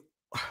mean,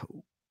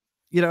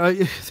 you know,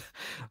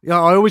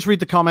 I always read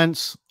the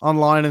comments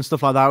online and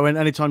stuff like that. When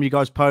anytime you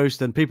guys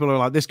post, and people are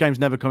like, "This game's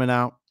never coming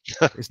out.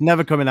 It's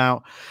never coming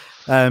out,"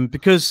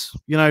 because,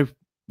 you know,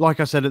 like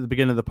I said at the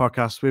beginning of the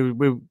podcast, we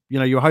you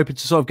know, you were hoping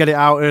to sort of get it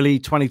out early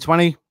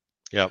 2020.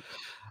 Yep.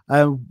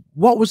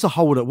 What was the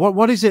holdup?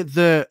 What is it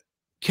that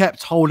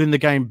kept holding the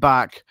game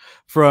back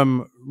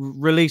from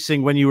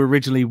releasing when you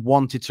originally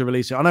wanted to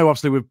release it? I know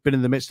obviously we've been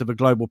in the midst of a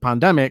global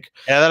pandemic.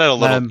 Yeah, that had a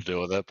little to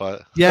do with it,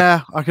 but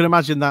yeah, I can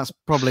imagine that's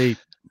probably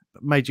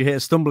made you hit a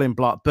stumbling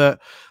block.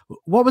 But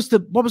what was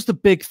the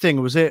big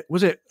thing? Was it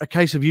a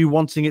case of you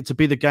wanting it to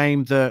be the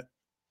game that,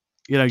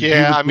 you know?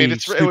 Yeah, I mean,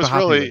 it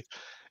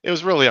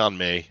was really on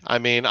me. I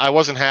mean, I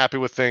wasn't happy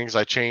with things.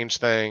 I changed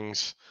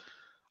things.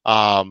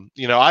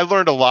 You know, I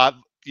learned a lot.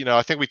 You know,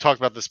 I think we talked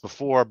about this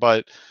before,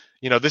 but,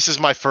 you know, this is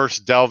my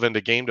first delve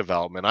into game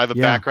development. I have a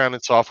background in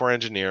software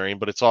engineering,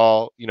 but it's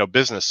all, you know,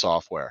 business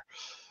software.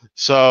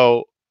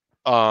 So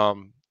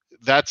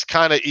that's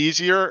kind of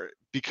easier,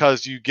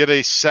 because you get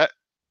a set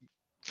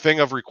thing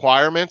of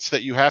requirements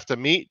that you have to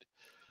meet,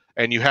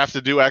 and you have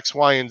to do X,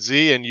 Y, and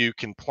Z, and you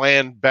can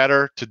plan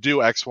better to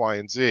do X, Y,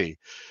 and Z.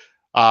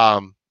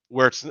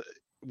 Where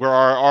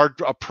our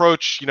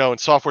approach, you know, in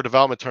software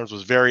development terms,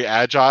 was very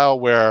agile,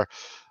 where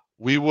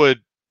we would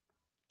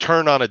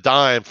turn on a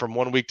dime from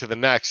one week to the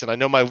next. And I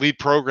know my lead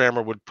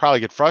programmer would probably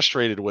get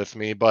frustrated with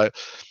me, but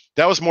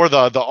that was more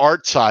the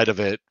art side of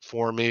it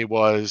for me.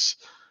 Was,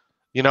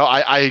 you know,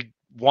 I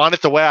want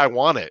it the way I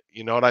want it,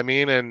 you know what I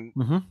mean? And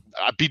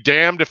I'd be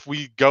damned if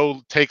we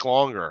take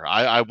longer.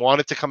 I want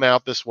it to come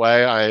out this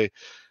way.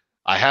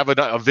 I have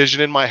a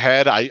vision in my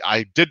head.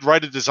 I did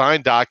write a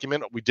design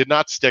document. We did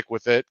not stick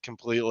with it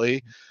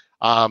completely.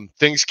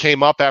 Things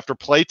came up after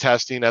play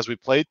testing, as we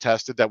play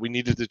tested, that we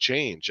needed to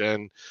change.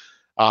 And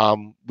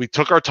we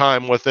took our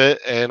time with it.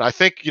 And I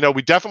think, you know,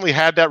 we definitely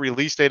had that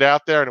release date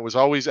out there, and it was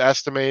always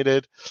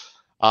estimated.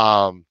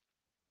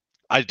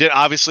 I did,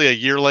 obviously, a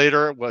year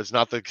later was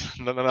not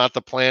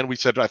the plan. We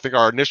said, I think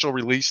our initial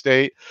release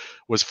date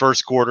was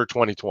first quarter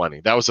 2020.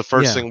 That was the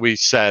first thing we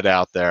said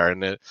out there.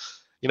 And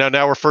you know,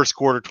 now we're first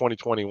quarter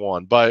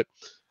 2021. But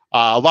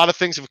a lot of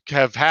things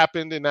have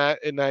happened in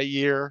that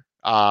year.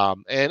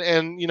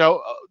 And you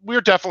know, we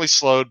were definitely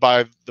slowed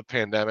by the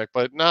pandemic,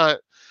 but not.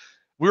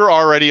 We were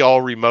already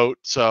all remote,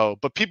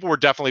 but people were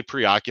definitely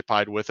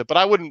preoccupied with it. But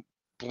I wouldn't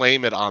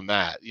blame it on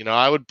that. You know,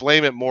 I would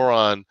blame it more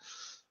on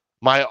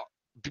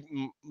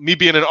me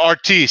being an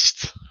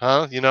artiste,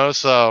 huh? You know,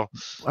 so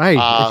hey,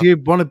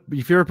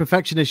 if you're a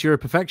perfectionist, you're a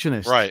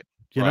perfectionist, right?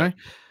 You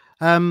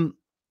know,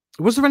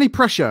 was there any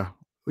pressure,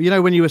 you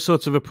know, when you were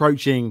sort of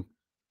approaching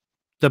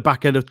the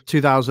back end of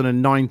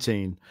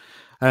 2019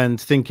 and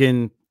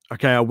thinking,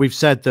 okay, we've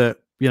said that,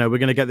 you know, we're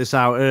going to get this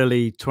out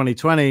early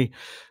 2020.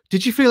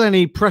 Did you feel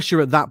any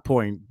pressure at that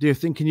point? Do you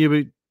thinking you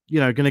were,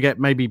 going to get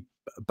maybe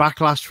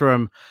backlash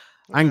from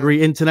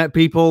angry internet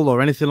people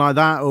or anything like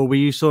that? Or were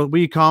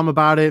you calm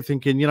about it,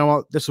 thinking, you know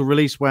what, this will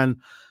release when,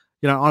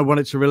 I want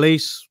it to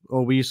release?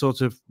 Or were you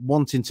sort of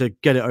wanting to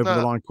get it over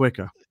the line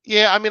quicker?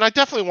 Yeah, I mean, I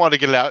definitely wanted to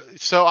get it out.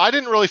 So I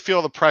didn't really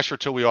feel the pressure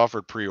till we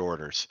offered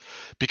pre-orders,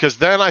 because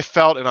then I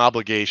felt an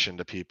obligation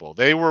to people.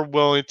 They were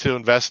willing to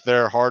invest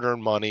their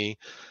hard-earned money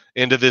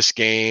into this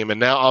game, and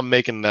now I'm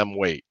making them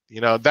wait.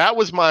 That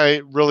was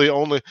my really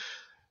only,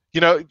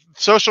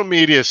 social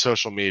media is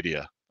social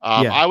media.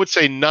 I would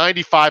say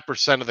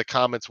 95% of the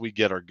comments we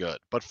get are good,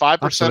 but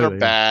 5% are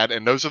bad,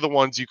 and those are the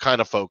ones you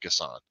kind of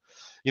focus on.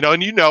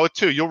 And it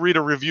too. You'll read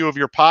a review of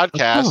your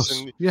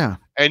podcast,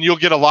 and you'll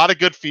get a lot of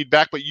good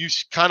feedback, but you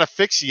kind of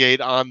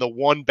fixate on the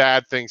one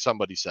bad thing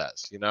somebody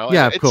says.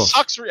 Of course. It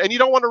sucks, and you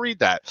don't want to read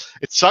that.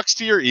 It sucks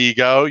to your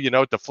ego. It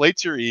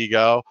deflates your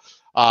ego.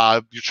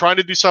 You're trying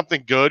to do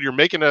something good. You're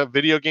making a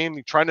video game.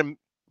 You're trying to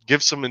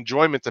give some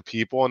enjoyment to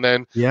people, and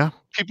then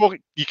people,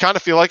 you kind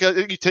of feel like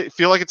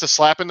feel like it's a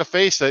slap in the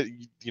face that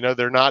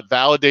they're not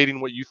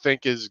validating what you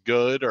think is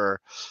good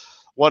or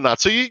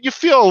whatnot. So you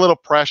feel a little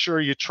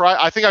pressure.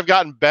 I think I've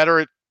gotten better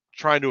at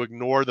trying to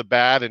ignore the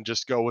bad and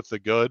just go with the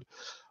good.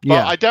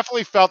 But I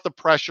definitely felt the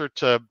pressure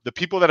to the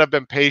people that have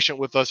been patient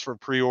with us for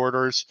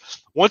pre-orders.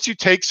 Once you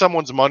take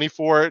someone's money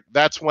for it,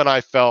 that's when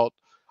I felt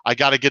I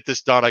got to get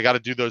this done. I got to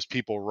do those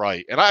people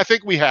right. And I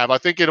think we have. I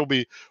think it'll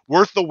be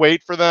worth the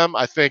wait for them.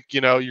 I think,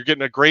 you're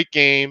getting a great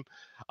game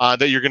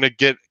that you're going to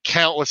get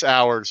countless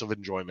hours of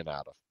enjoyment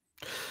out of.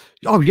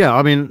 Oh, yeah.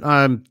 I mean,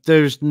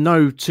 there's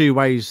no two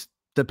ways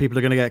that people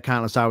are going to get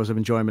countless hours of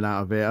enjoyment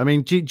out of it. I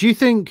mean, do you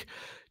think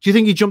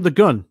you jumped the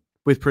gun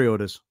with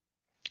pre-orders?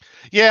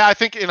 Yeah, I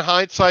think in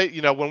hindsight,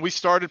 when we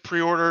started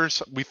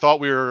pre-orders, we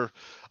thought we were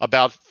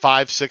about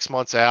 5-6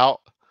 months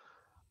out.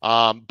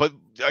 But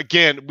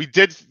again, we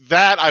did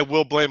that. I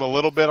will blame a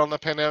little bit on the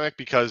pandemic,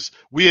 because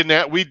we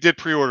did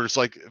pre-orders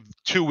like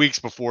 2 weeks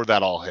before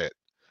that all hit.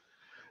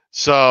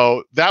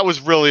 So that was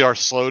really our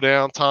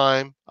slowdown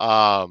time,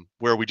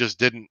 where we just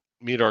didn't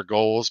meet our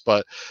goals.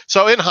 But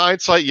so in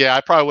hindsight, I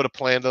probably would have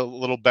planned a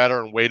little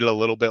better and waited a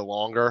little bit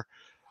longer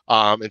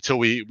until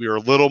we were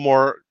a little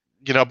more,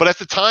 but at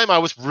the time I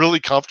was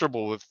really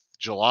comfortable with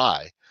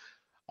July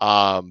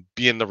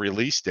being the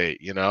release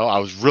date. I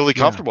was really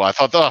comfortable. I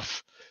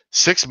thought,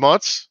 6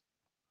 months.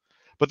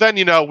 But then,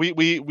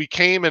 we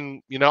came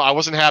and, I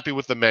wasn't happy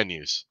with the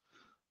menus.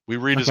 We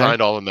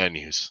redesigned all the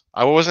menus.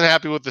 I wasn't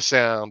happy with the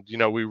sound.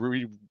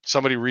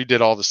 Somebody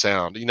redid all the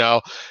sound, and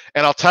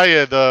I'll tell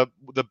you the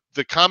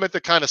comment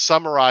that kind of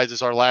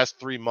summarizes our last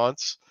 3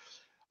 months.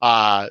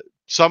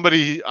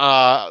 Somebody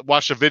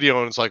watched a video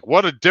and was like,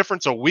 what a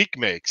difference a week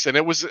makes. And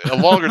it was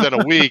longer than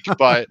a week,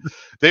 but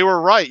they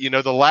were right.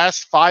 The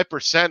last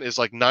 5% is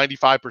like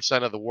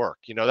 95% of the work.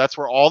 That's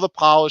where all the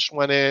polish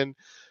went in.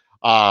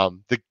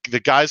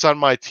 The guys on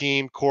my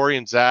team, Corey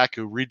and Zach,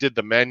 who redid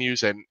the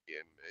menus, and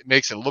it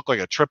makes it look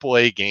like a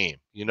AAA game.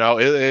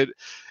 It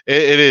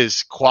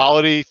is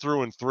quality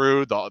through and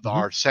through.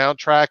 Our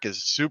soundtrack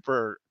is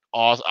super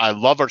awesome. I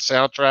love our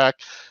soundtrack.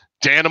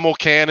 Danimal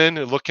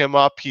Cannon, look him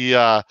up. He's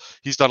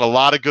done a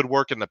lot of good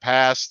work in the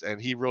past, and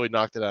he really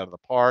knocked it out of the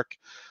park.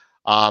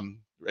 And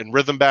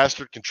Rhythm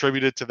Bastard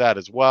contributed to that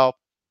as well,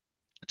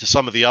 to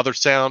some of the other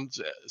sound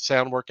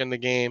work in the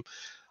game.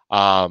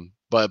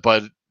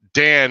 But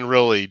Dan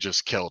really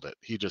just killed it.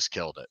 He just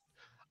killed it.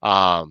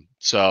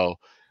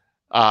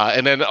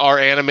 And then our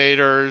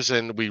animators,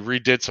 and we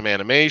redid some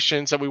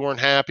animations that we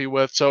weren't happy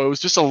with. So it was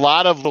just a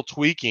lot of little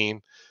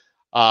tweaking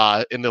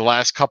in the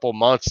last couple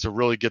months to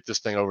really get this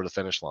thing over the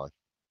finish line.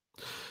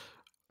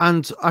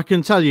 And I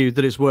can tell you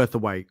that it's worth the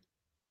wait.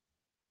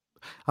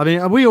 I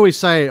mean, we always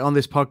say on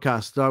this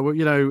podcast,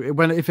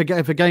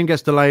 if a game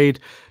gets delayed,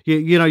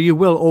 you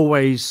will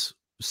always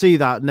see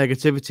that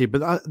negativity,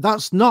 but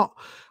that's not.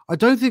 I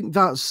don't think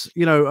that's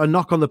a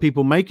knock on the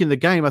people making the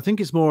game. I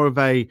think it's more of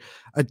a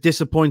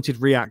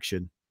disappointed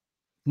reaction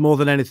more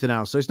than anything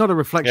else. So it's not a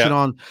reflection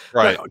on.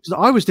 Right.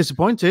 I was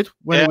disappointed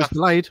when it was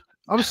delayed.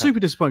 I was super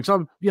disappointed.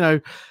 So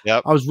I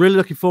was really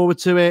looking forward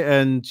to it,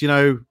 and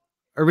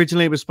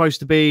originally it was supposed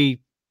to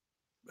be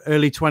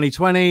early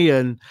 2020,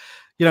 and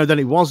then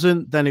it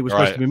wasn't. Then it was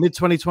supposed to be mid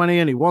 2020,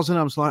 and it wasn't.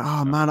 I was like,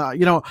 oh man,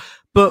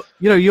 but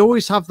you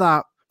always have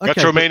that.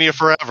 Okay, RetroMania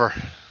forever.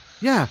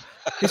 Yeah,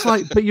 it's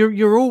like, but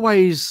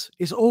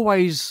it's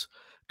always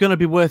going to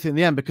be worth it in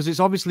the end, because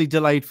it's obviously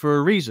delayed for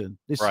a reason.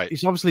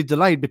 It's obviously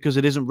delayed because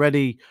it isn't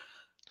ready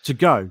to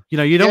go.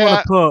 You don't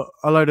want to put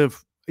a load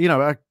of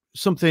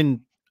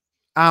something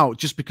out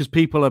just because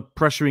people are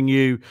pressuring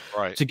you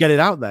to get it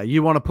out there.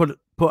 You want to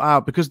put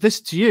out, because this,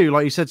 to you,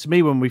 like you said to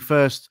me when we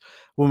first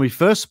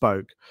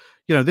spoke,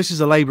 this is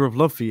a labor of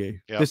love for you.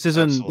 Yep, this is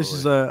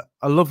a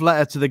love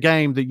letter to the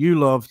game that you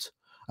loved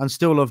and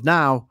still love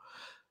now.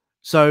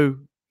 So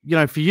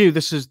for you,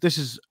 this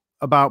is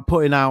about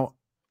putting out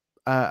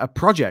a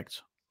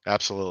project.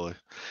 Absolutely.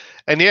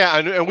 And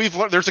and we've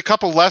learned, there's a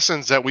couple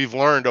lessons that we've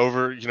learned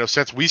over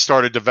since we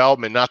started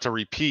development, not to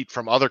repeat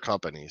from other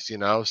companies.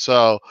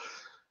 So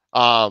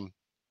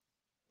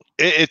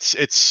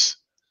it's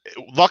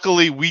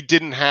luckily we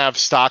didn't have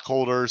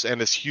stockholders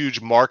and this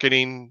huge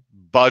marketing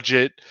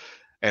budget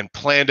and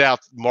planned out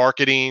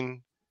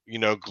marketing,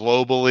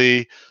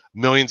 globally,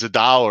 millions of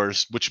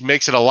dollars, which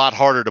makes it a lot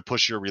harder to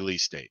push your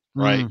release date,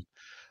 right?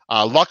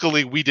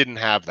 Luckily, we didn't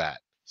have that.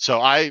 So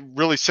I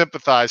really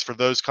sympathize for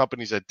those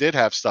companies that did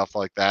have stuff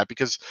like that,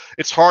 because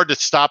it's hard to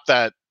stop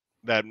that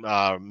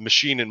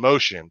machine in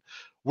motion.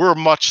 We're a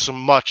much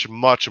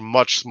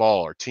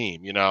smaller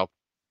team,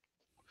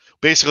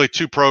 Basically,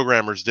 2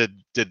 programmers did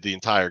the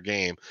entire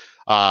game.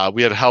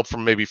 We had help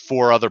from maybe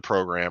 4 other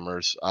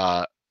programmers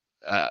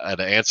at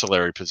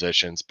ancillary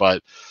positions,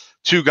 but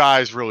 2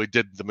 guys really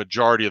did the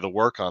majority of the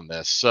work on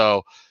this.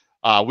 So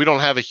we don't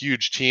have a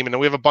huge team, and then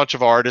we have a bunch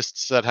of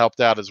artists that helped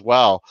out as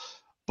well.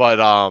 But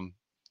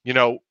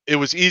it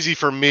was easy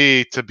for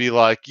me to be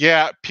like,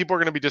 yeah, people are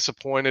going to be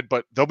disappointed,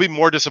 but they'll be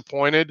more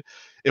disappointed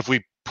if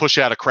we push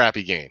out a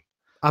crappy game.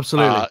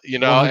 Absolutely.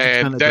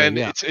 And then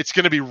it's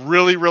going to be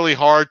really, really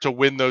hard to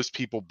win those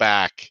people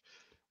back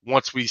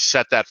once we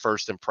set that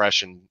first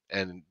impression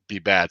and be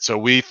bad. So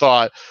we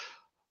thought,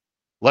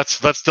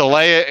 let's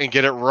delay it and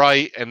get it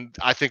right, and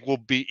I think we'll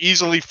be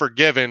easily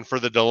forgiven for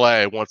the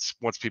delay once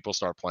people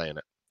start playing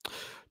it.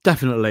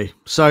 Definitely.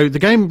 So the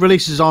game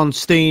releases on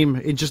Steam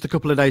in just a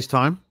couple of days'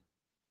 time.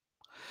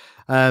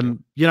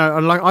 And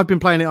like I've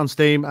been playing it on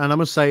Steam, and I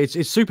must say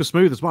it's super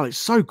smooth as well. It's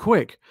so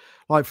quick.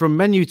 Like from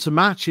menu to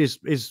match is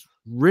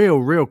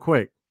real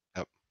quick.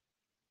 Yep.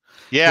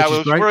 Yeah, it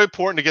was very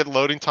important to get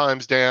loading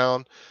times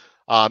down.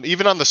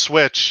 Even on the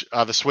Switch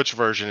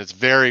version, it's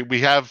very. We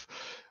have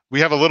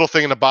a little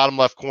thing in the bottom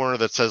left corner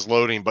that says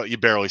loading, but you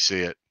barely see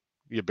it.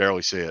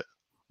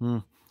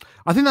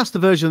 I think that's the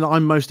version that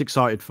I'm most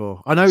excited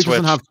for. I know it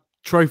doesn't have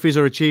trophies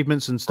or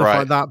achievements and stuff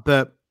like that,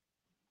 but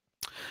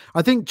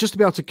I think just to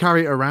be able to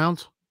carry it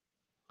around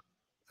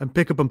and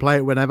pick up and play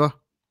it whenever.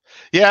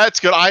 Yeah, it's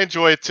good. I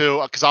enjoy it too,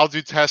 because I'll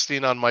do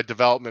testing on my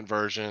development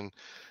version,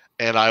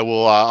 and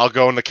I'll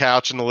go on the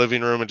couch in the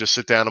living room and just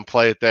sit down and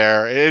play it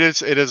there. It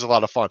is a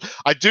lot of fun.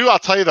 I'll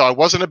tell you though, I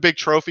wasn't a big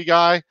trophy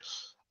guy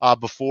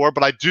before,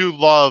 but I do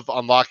love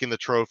unlocking the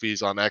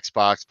trophies on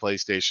Xbox,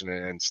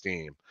 PlayStation, and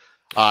Steam.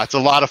 It's a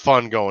lot of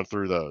fun going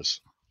through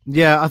those.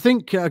 Yeah, I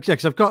think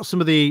because I've got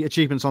some of the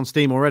achievements on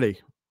Steam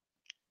already.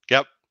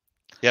 Yep.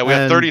 Yeah, we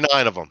have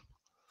 39 of them.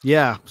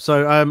 Yeah,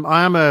 so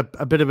I am a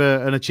bit of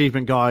an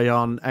achievement guy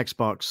on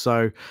Xbox,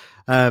 so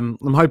I'm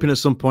hoping at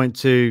some point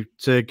to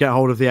get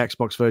hold of the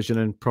Xbox version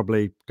and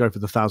probably go for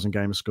the 1,000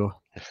 gamer score.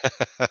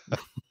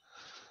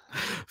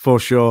 For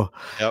sure.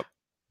 Yep.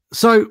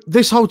 So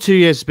this whole 2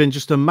 years has been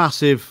just a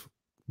massive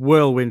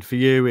whirlwind for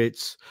you.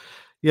 It's,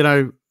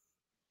 I'm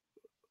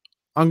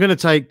going to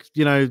take,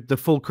 the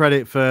full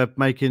credit for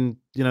making,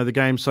 the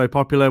game so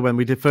popular when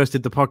we first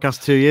did the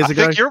podcast 2 years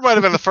ago. I think you might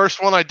have been the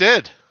first one I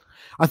did.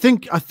 I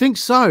think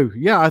so.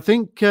 Yeah, I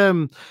think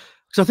because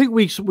I think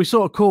we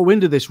sort of caught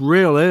wind of this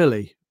real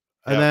early,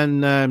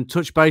 and then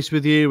touched base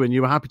with you, and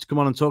you were happy to come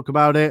on and talk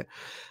about it.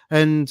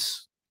 And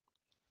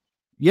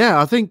yeah,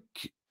 I think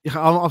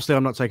obviously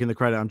I'm not taking the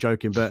credit. I'm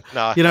joking, but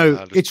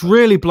it's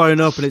really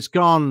blown up, and it's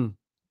gone.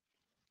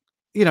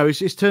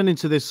 It's turned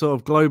into this sort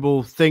of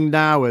global thing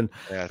now, and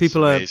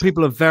people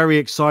are very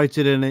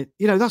excited, and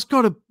it's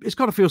got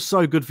to feel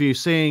so good for you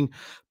seeing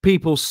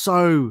people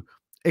so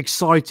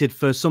excited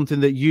for something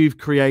that you've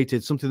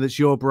created, something that's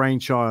your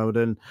brainchild,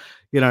 and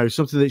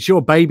something that's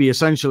your baby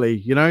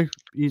essentially.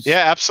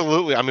 Yeah,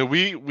 absolutely. I mean,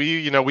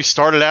 we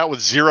started out with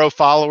 0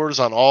 followers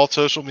on all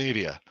social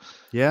media.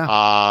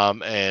 Yeah.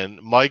 And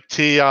Mike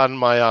T on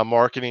my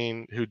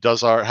marketing, who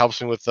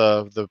helps me with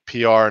the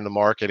PR and the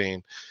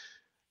marketing.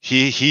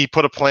 He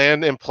put a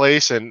plan in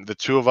place, and the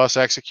 2 of us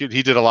execute.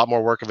 He did a lot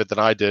more work of it than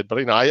I did, but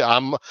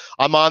I'm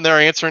on there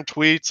answering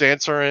tweets,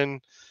 answering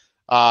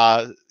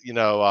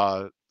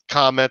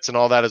comments and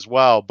all that as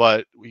well.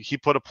 But he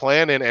put a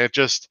plan in, and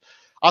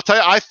I'll tell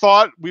you, I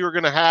thought we were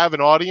going to have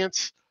an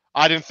audience.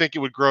 I didn't think it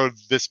would grow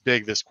this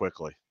big this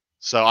quickly.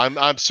 So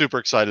I'm super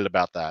excited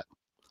about that.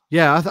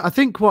 Yeah, I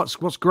think what's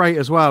great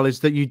as well is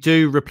that you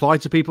do reply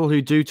to people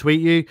who do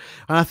tweet you,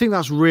 and I think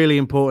that's really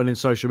important in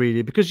social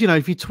media, because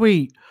if you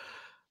tweet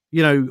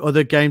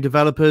other game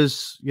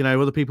developers,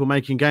 other people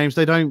making games,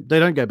 they don't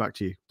get back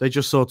to you. They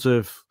just sort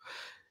of,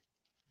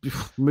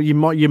 you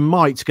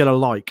might get a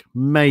like,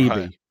 maybe.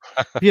 Right.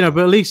 But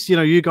at least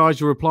you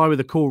guys will reply with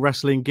a cool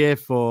wrestling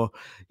gif, or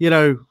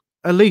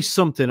at least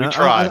something. We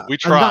try. And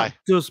that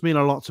does mean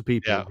a lot to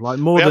people, like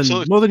more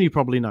than you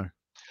probably know.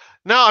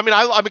 No, I mean,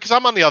 because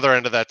I'm on the other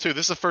end of that too.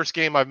 This is the first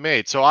game I've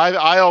made, so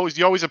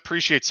you always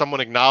appreciate someone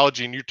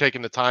acknowledging you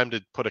taking the time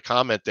to put a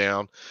comment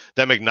down,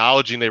 them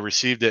acknowledging they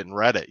received it and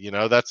read it.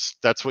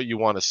 That's what you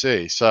want to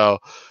see. So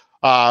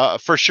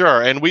for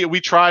sure, and we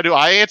try to.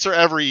 I answer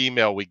every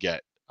email we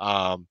get.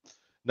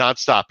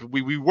 Nonstop.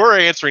 We were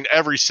answering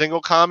every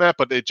single comment,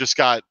 but it just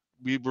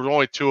we were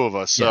only 2 of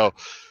us. So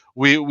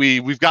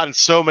we've gotten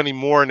so many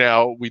more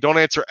now. We don't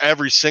answer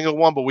every single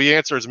one, but we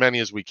answer as many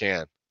as we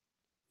can.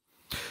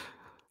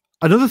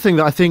 Another thing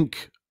that I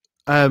think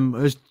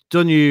has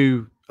done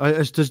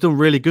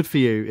really good for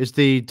you is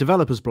the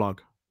developers blog.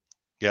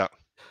 Yeah.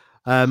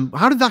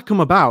 How did that come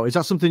about? Is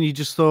that something you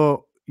just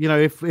thought,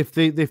 if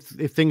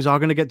things are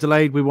going to get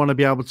delayed, we want to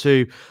be able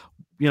to,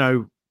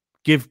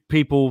 give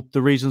people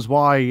the reasons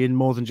why in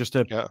more than just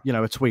a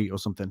tweet or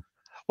something?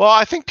 Well,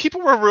 I think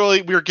people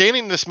we were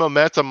gaining this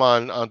momentum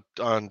on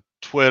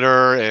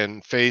Twitter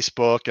and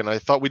Facebook, and I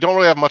thought we don't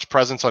really have much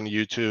presence on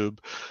YouTube.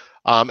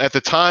 At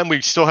the time,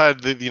 we still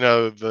had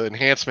the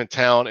enhancement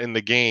talent in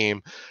the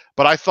game,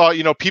 but I thought,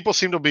 people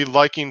seem to be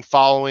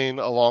following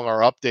along our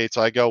updates.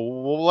 I go,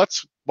 well,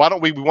 why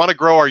don't we want to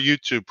grow our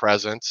YouTube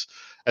presence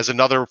as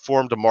another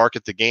form to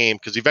market the game,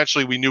 because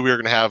eventually we knew we were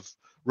going to have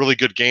really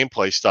good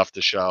gameplay stuff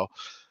to show.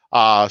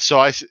 So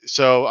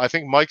I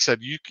think Mike said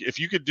if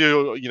you could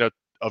do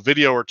a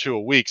video or two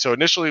a week. So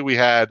initially we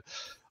had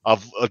a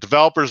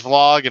developer's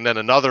vlog and then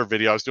another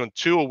video. I was doing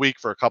 2 a week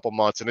for a couple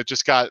months, and it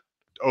just got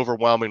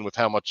overwhelming with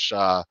how much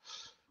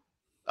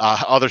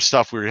other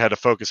stuff we had to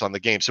focus on the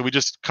game. So we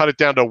just cut it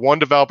down to 1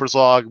 developer's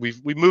log.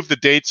 We moved the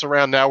dates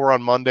around. Now we're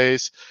on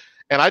Mondays,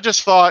 and I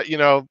just thought,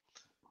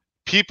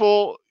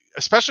 people,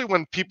 especially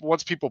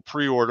once people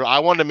pre-order, I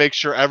wanted to make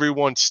sure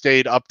everyone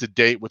stayed up to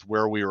date with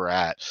where we were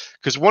at.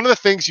 Because one of the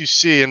things you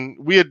see, and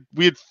we had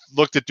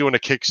looked at doing a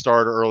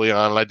Kickstarter early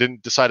on, and I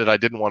decided I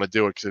didn't want to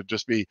do it because it'd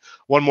just be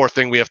one more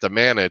thing we have to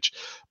manage.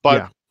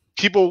 But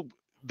people,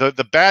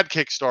 the bad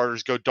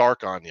Kickstarters go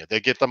dark on you. They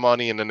get the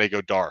money and then they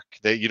go dark.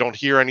 You don't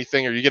hear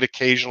anything, or you get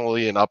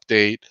occasionally an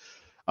update,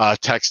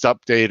 text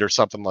update or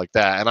something like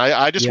that. And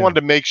I just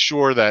wanted to make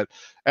sure that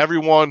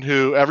everyone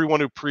who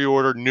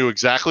pre-ordered knew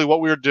exactly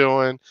what we were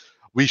doing.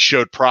 We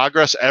showed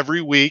progress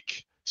every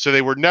week, so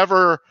they were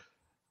never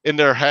in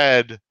their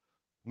head,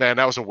 man,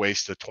 that was a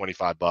waste of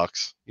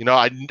 $25.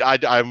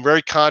 I'm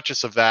very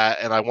conscious of that,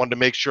 and I wanted to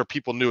make sure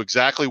people knew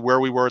exactly where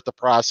we were at the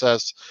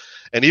process,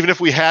 and even if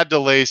we had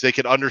delays, they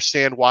could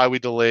understand why we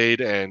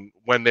delayed and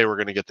when they were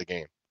going to get the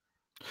game.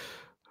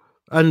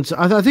 And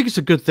I think it's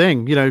a good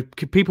thing.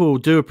 People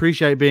do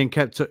appreciate being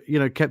kept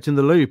in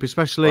the loop,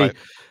 especially. Right.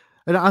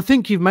 And I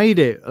think you've made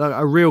it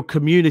a real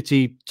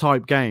community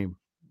type game.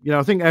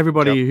 I think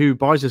everybody who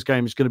buys this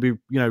game is going to be,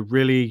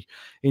 really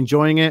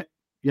enjoying it.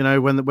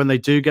 When they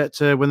do get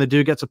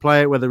to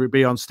play it, whether it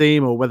be on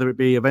Steam or whether it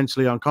be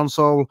eventually on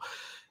console,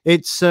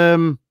 it's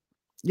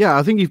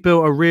I think you've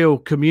built a real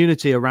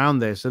community around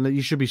this, and that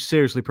you should be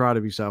seriously proud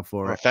of yourself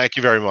for it. Thank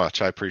you very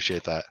much. I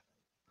appreciate that.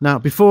 Now,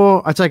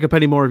 before I take up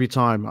any more of your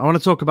time, I want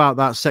to talk about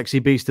that sexy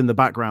beast in the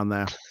background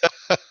there.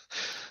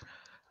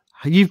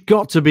 You've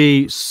got to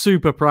be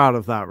super proud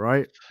of that,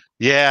 right?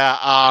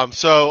 Yeah.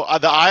 So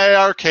the IA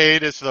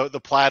Arcade is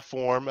the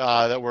platform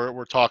that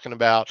we're talking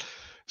about.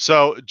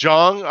 So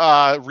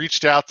Jung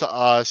reached out to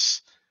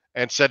us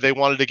and said they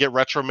wanted to get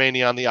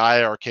RetroMania on the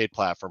IA Arcade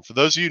platform. For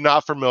those of you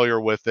not familiar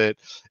with it,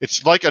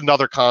 it's like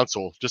another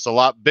console, just a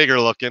lot bigger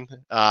looking.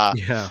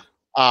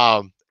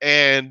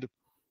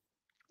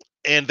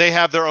 And they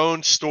have their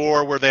own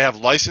store where they have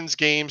licensed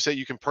games that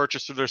you can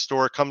purchase through their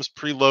store. It comes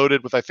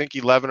preloaded with, I think,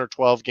 11 or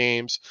 12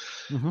 games.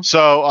 Mm-hmm.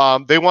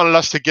 So they wanted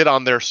us to get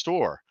on their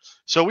store.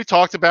 So we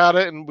talked about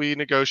it and we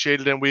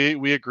negotiated and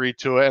we agreed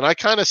to it. And I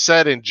kind of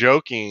said in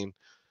joking,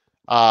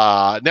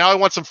 now I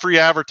want some free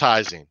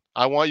advertising.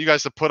 I want you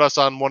guys to put us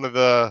on one of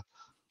the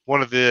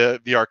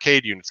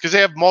arcade units, because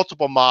they have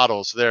multiple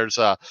models. There's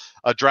a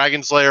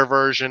Dragon's Lair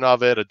version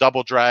of it, a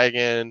Double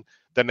Dragon.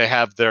 Then they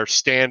have their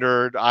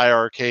standard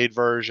iArcade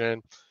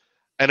version.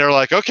 And they're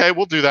like, okay,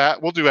 we'll do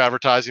that. We'll do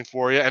advertising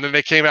for you. And then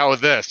they came out with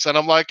this. And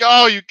I'm like,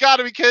 oh, you got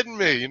to be kidding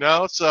me,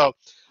 So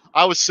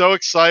I was so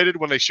excited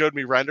when they showed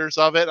me renders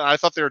of it. And I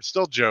thought they were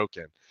still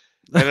joking.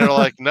 And they're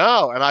like,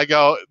 no. And I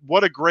go,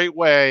 what a great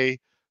way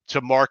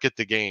to market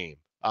the game.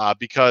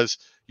 Because,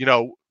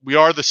 we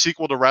are the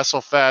sequel to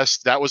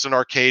WrestleFest. That was an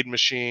arcade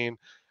machine.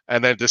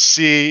 And then to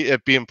see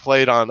it being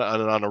played on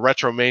a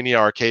RetroMania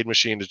arcade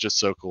machine is just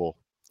so cool.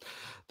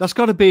 That's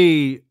got to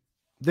be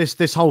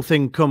this whole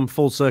thing come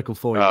full circle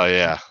for you. Oh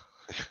yeah,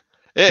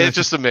 it's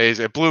just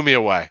amazing. It blew me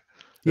away.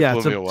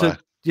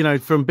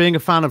 From being a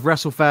fan of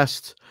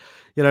WrestleFest,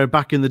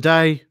 back in the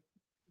day,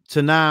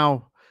 to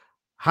now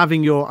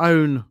having your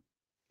own,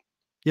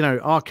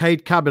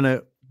 arcade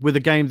cabinet with a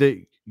game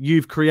that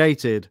you've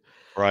created.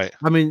 Right.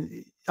 I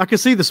mean, I can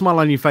see the smile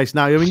on your face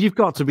now. I mean, you've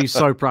got to be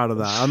so proud of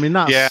that. I mean,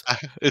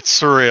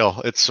 it's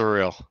surreal. It's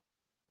surreal.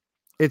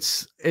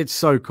 It's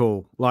so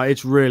cool. Like,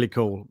 it's really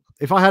cool.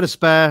 If I had a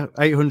spare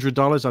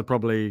 $800,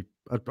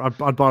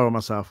 I'd buy one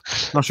myself.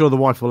 Not sure the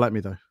wife will let me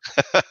though.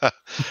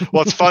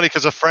 Well, it's funny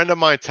because a friend of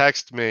mine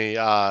texted me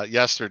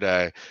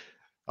yesterday.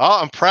 Oh,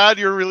 I'm proud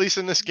you're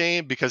releasing this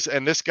game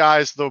and this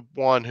guy's the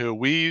one who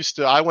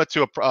I went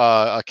to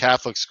a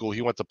Catholic school.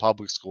 He went to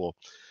public school,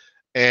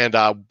 and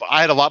I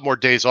had a lot more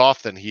days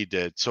off than he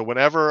did. So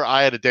whenever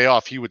I had a day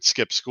off, he would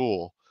skip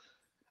school,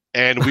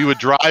 and we would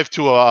drive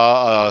to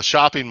a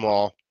shopping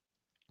mall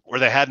where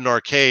they had an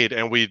arcade,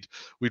 and we'd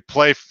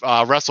play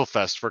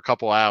WrestleFest for a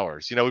couple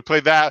hours. We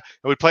played that,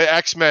 and we'd play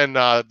X-Men,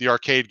 the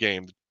arcade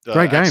game.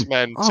 Great game.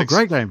 X-Men,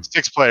 great game.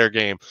 6-player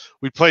game.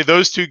 We'd play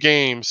those 2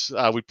 games.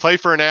 We'd play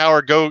for an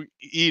hour, go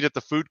eat at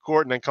the food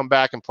court, and then come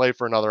back and play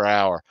for another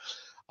hour.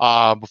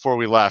 before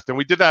we left, and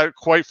we did that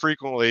quite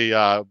frequently.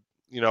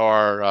 You know,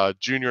 our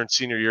junior and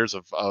senior years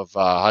of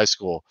high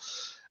school,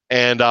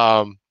 and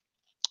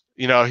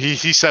you know,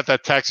 he sent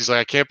that text. He's like,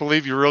 I can't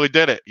believe you really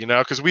did it. You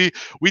know, because we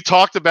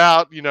talked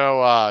about, you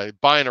know,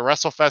 buying a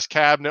WrestleFest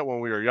cabinet when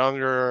we were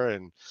younger,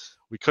 and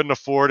we couldn't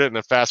afford it. And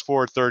then fast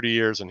forward 30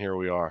 years, and here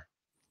we are.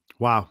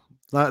 Wow,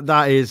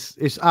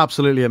 it's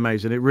absolutely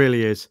amazing. It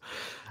really is.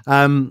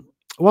 One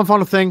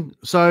final thing.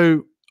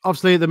 So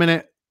obviously, at the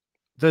minute,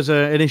 there's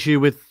an issue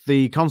with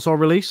the console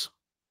release,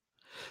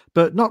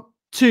 but not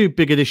too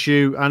big an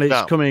issue, and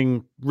it's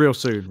coming real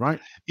soon, right?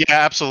 Yeah,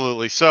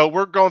 absolutely. So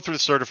we're going through the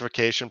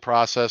certification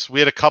process. We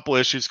had a couple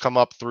issues come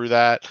up through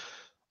that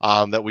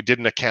that we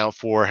didn't account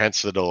for,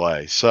 hence the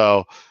delay.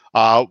 So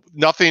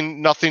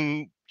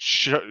nothing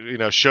you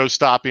know,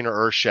 show-stopping or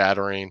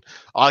earth-shattering.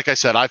 Like I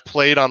said, I've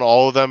played on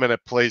all of them, and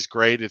it plays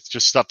great. It's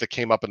just stuff that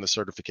came up in the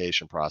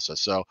certification process.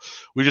 So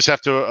we just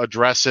have to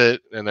address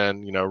it and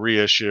then, you know,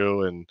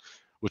 reissue, and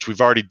which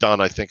we've already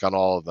done, I think, on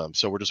all of them.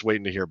 So we're just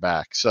waiting to hear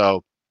back.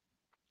 So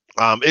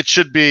it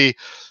should be,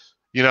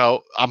 you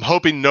know, I'm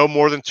hoping no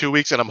more than 2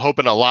 weeks, and I'm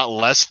hoping a lot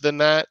less than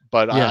that.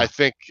 But yeah. I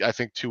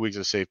think 2 weeks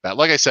is a safe bet.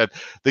 Like I said,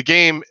 the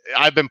game,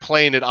 I've been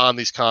playing it on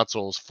these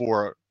consoles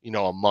for, you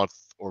know, a month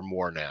or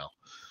more now.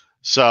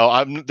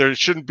 So there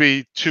shouldn't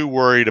be too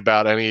worried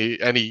about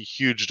any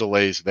huge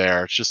delays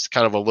there. It's just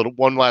kind of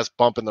one last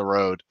bump in the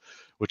road,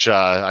 which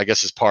I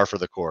guess is par for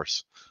the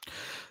course.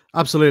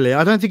 Absolutely.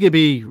 I don't think it'd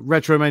be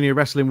RetroMania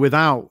Wrestling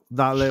without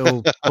that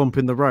little bump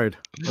in the road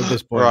at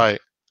this point.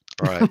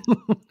 Right.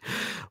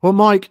 Well,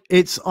 Mike,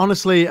 it's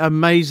honestly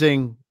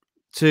amazing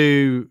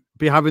to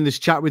be having this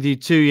chat with you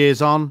 2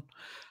 years on,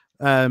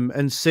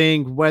 and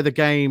seeing where the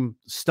game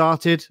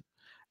started,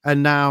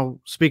 and now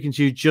speaking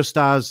to you just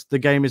as the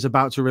game is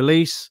about to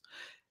release.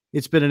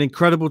 It's been an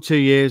incredible 2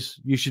 years.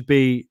 You should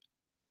be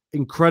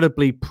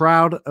incredibly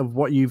proud of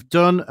what you've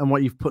done and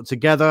what you've put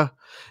together,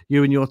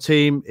 you and your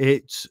team.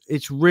 It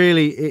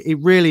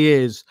really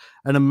is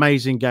an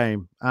amazing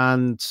game.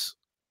 And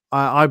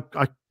I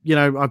you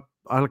know,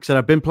 like I said,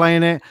 I've been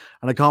playing it,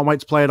 and I can't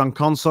wait to play it on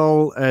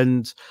console.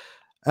 And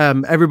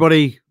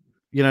everybody,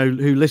 you know,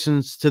 who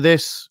listens to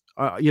this,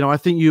 you know, I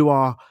think you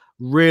are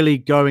really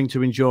going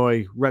to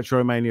enjoy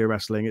RetroMania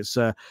Wrestling. It's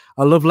a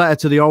love letter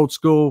to the old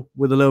school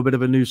with a little bit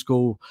of a new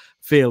school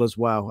feel as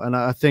well. And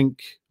I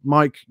think,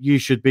 Mike, you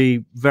should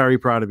be very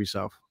proud of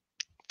yourself.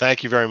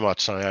 Thank you very much,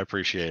 Sonny. I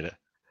appreciate it.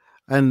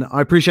 And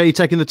I appreciate you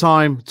taking the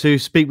time to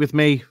speak with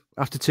me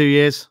after 2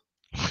 years.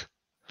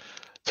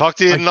 Talk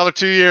to you in another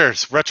 2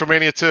 years.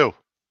 RetroMania 2.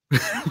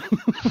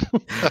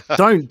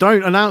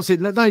 Don't announce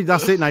it. No,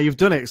 that's it now. You've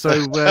done it. So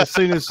as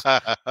soon as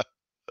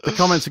the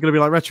comments are going to be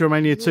like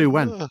RetroMania 2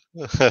 when?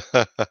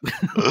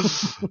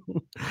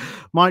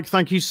 Mike,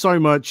 thank you so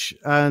much.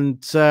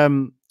 And,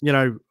 you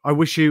know, I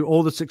wish you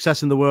all the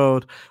success in the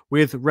world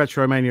with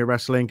RetroMania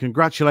Wrestling.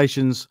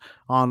 Congratulations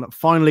on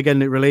finally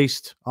getting it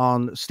released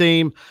on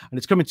Steam. And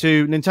it's coming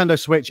to Nintendo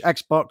Switch,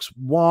 Xbox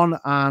One,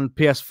 and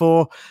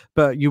PS4.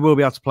 But you will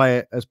be able to play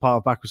it as part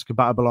of backwards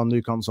compatible on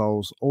new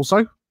consoles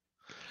also.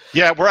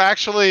 Yeah, we're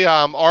actually,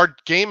 our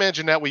game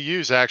engine that we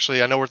use,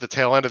 actually, I know we're at the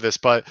tail end of this,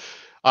 but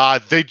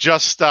they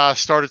just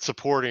started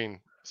supporting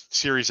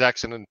Series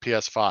X and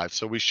PS5,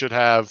 so we should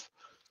have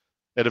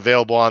it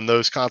available on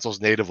those consoles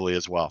natively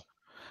as well.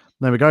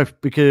 There we go.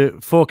 Because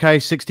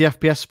 4K 60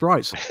 FPS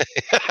sprites.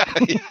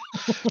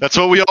 That's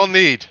what we all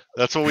need.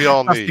 That's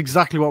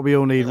exactly what we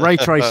all need. Ray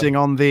tracing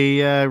on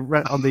the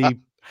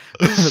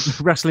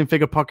Wrestling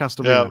Figure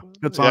Podcast arena.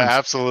 Good times. Yeah,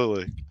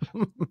 absolutely.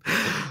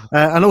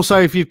 And also,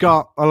 if you've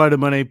got a load of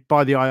money,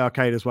 buy the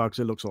iArcade as well, because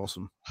it looks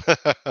awesome.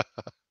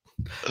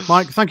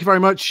 Mike, thank you very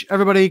much.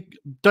 Everybody,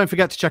 don't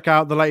forget to check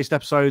out the latest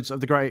episodes of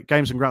the Great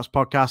Games and Graps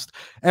podcast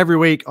every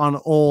week on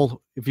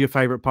all of your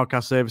favorite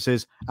podcast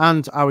services,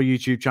 and our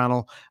YouTube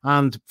channel,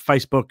 and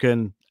Facebook,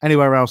 and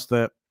anywhere else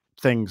that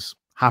things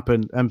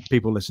happen and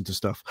people listen to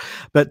stuff.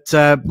 But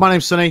my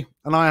name's Sonny,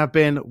 and I have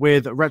been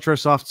with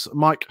RetroSoft's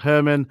Mike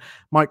Hermann.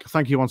 Mike,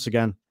 thank you once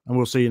again, and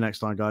we'll see you next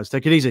time, guys.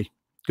 Take it easy.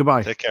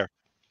 Goodbye. Take care.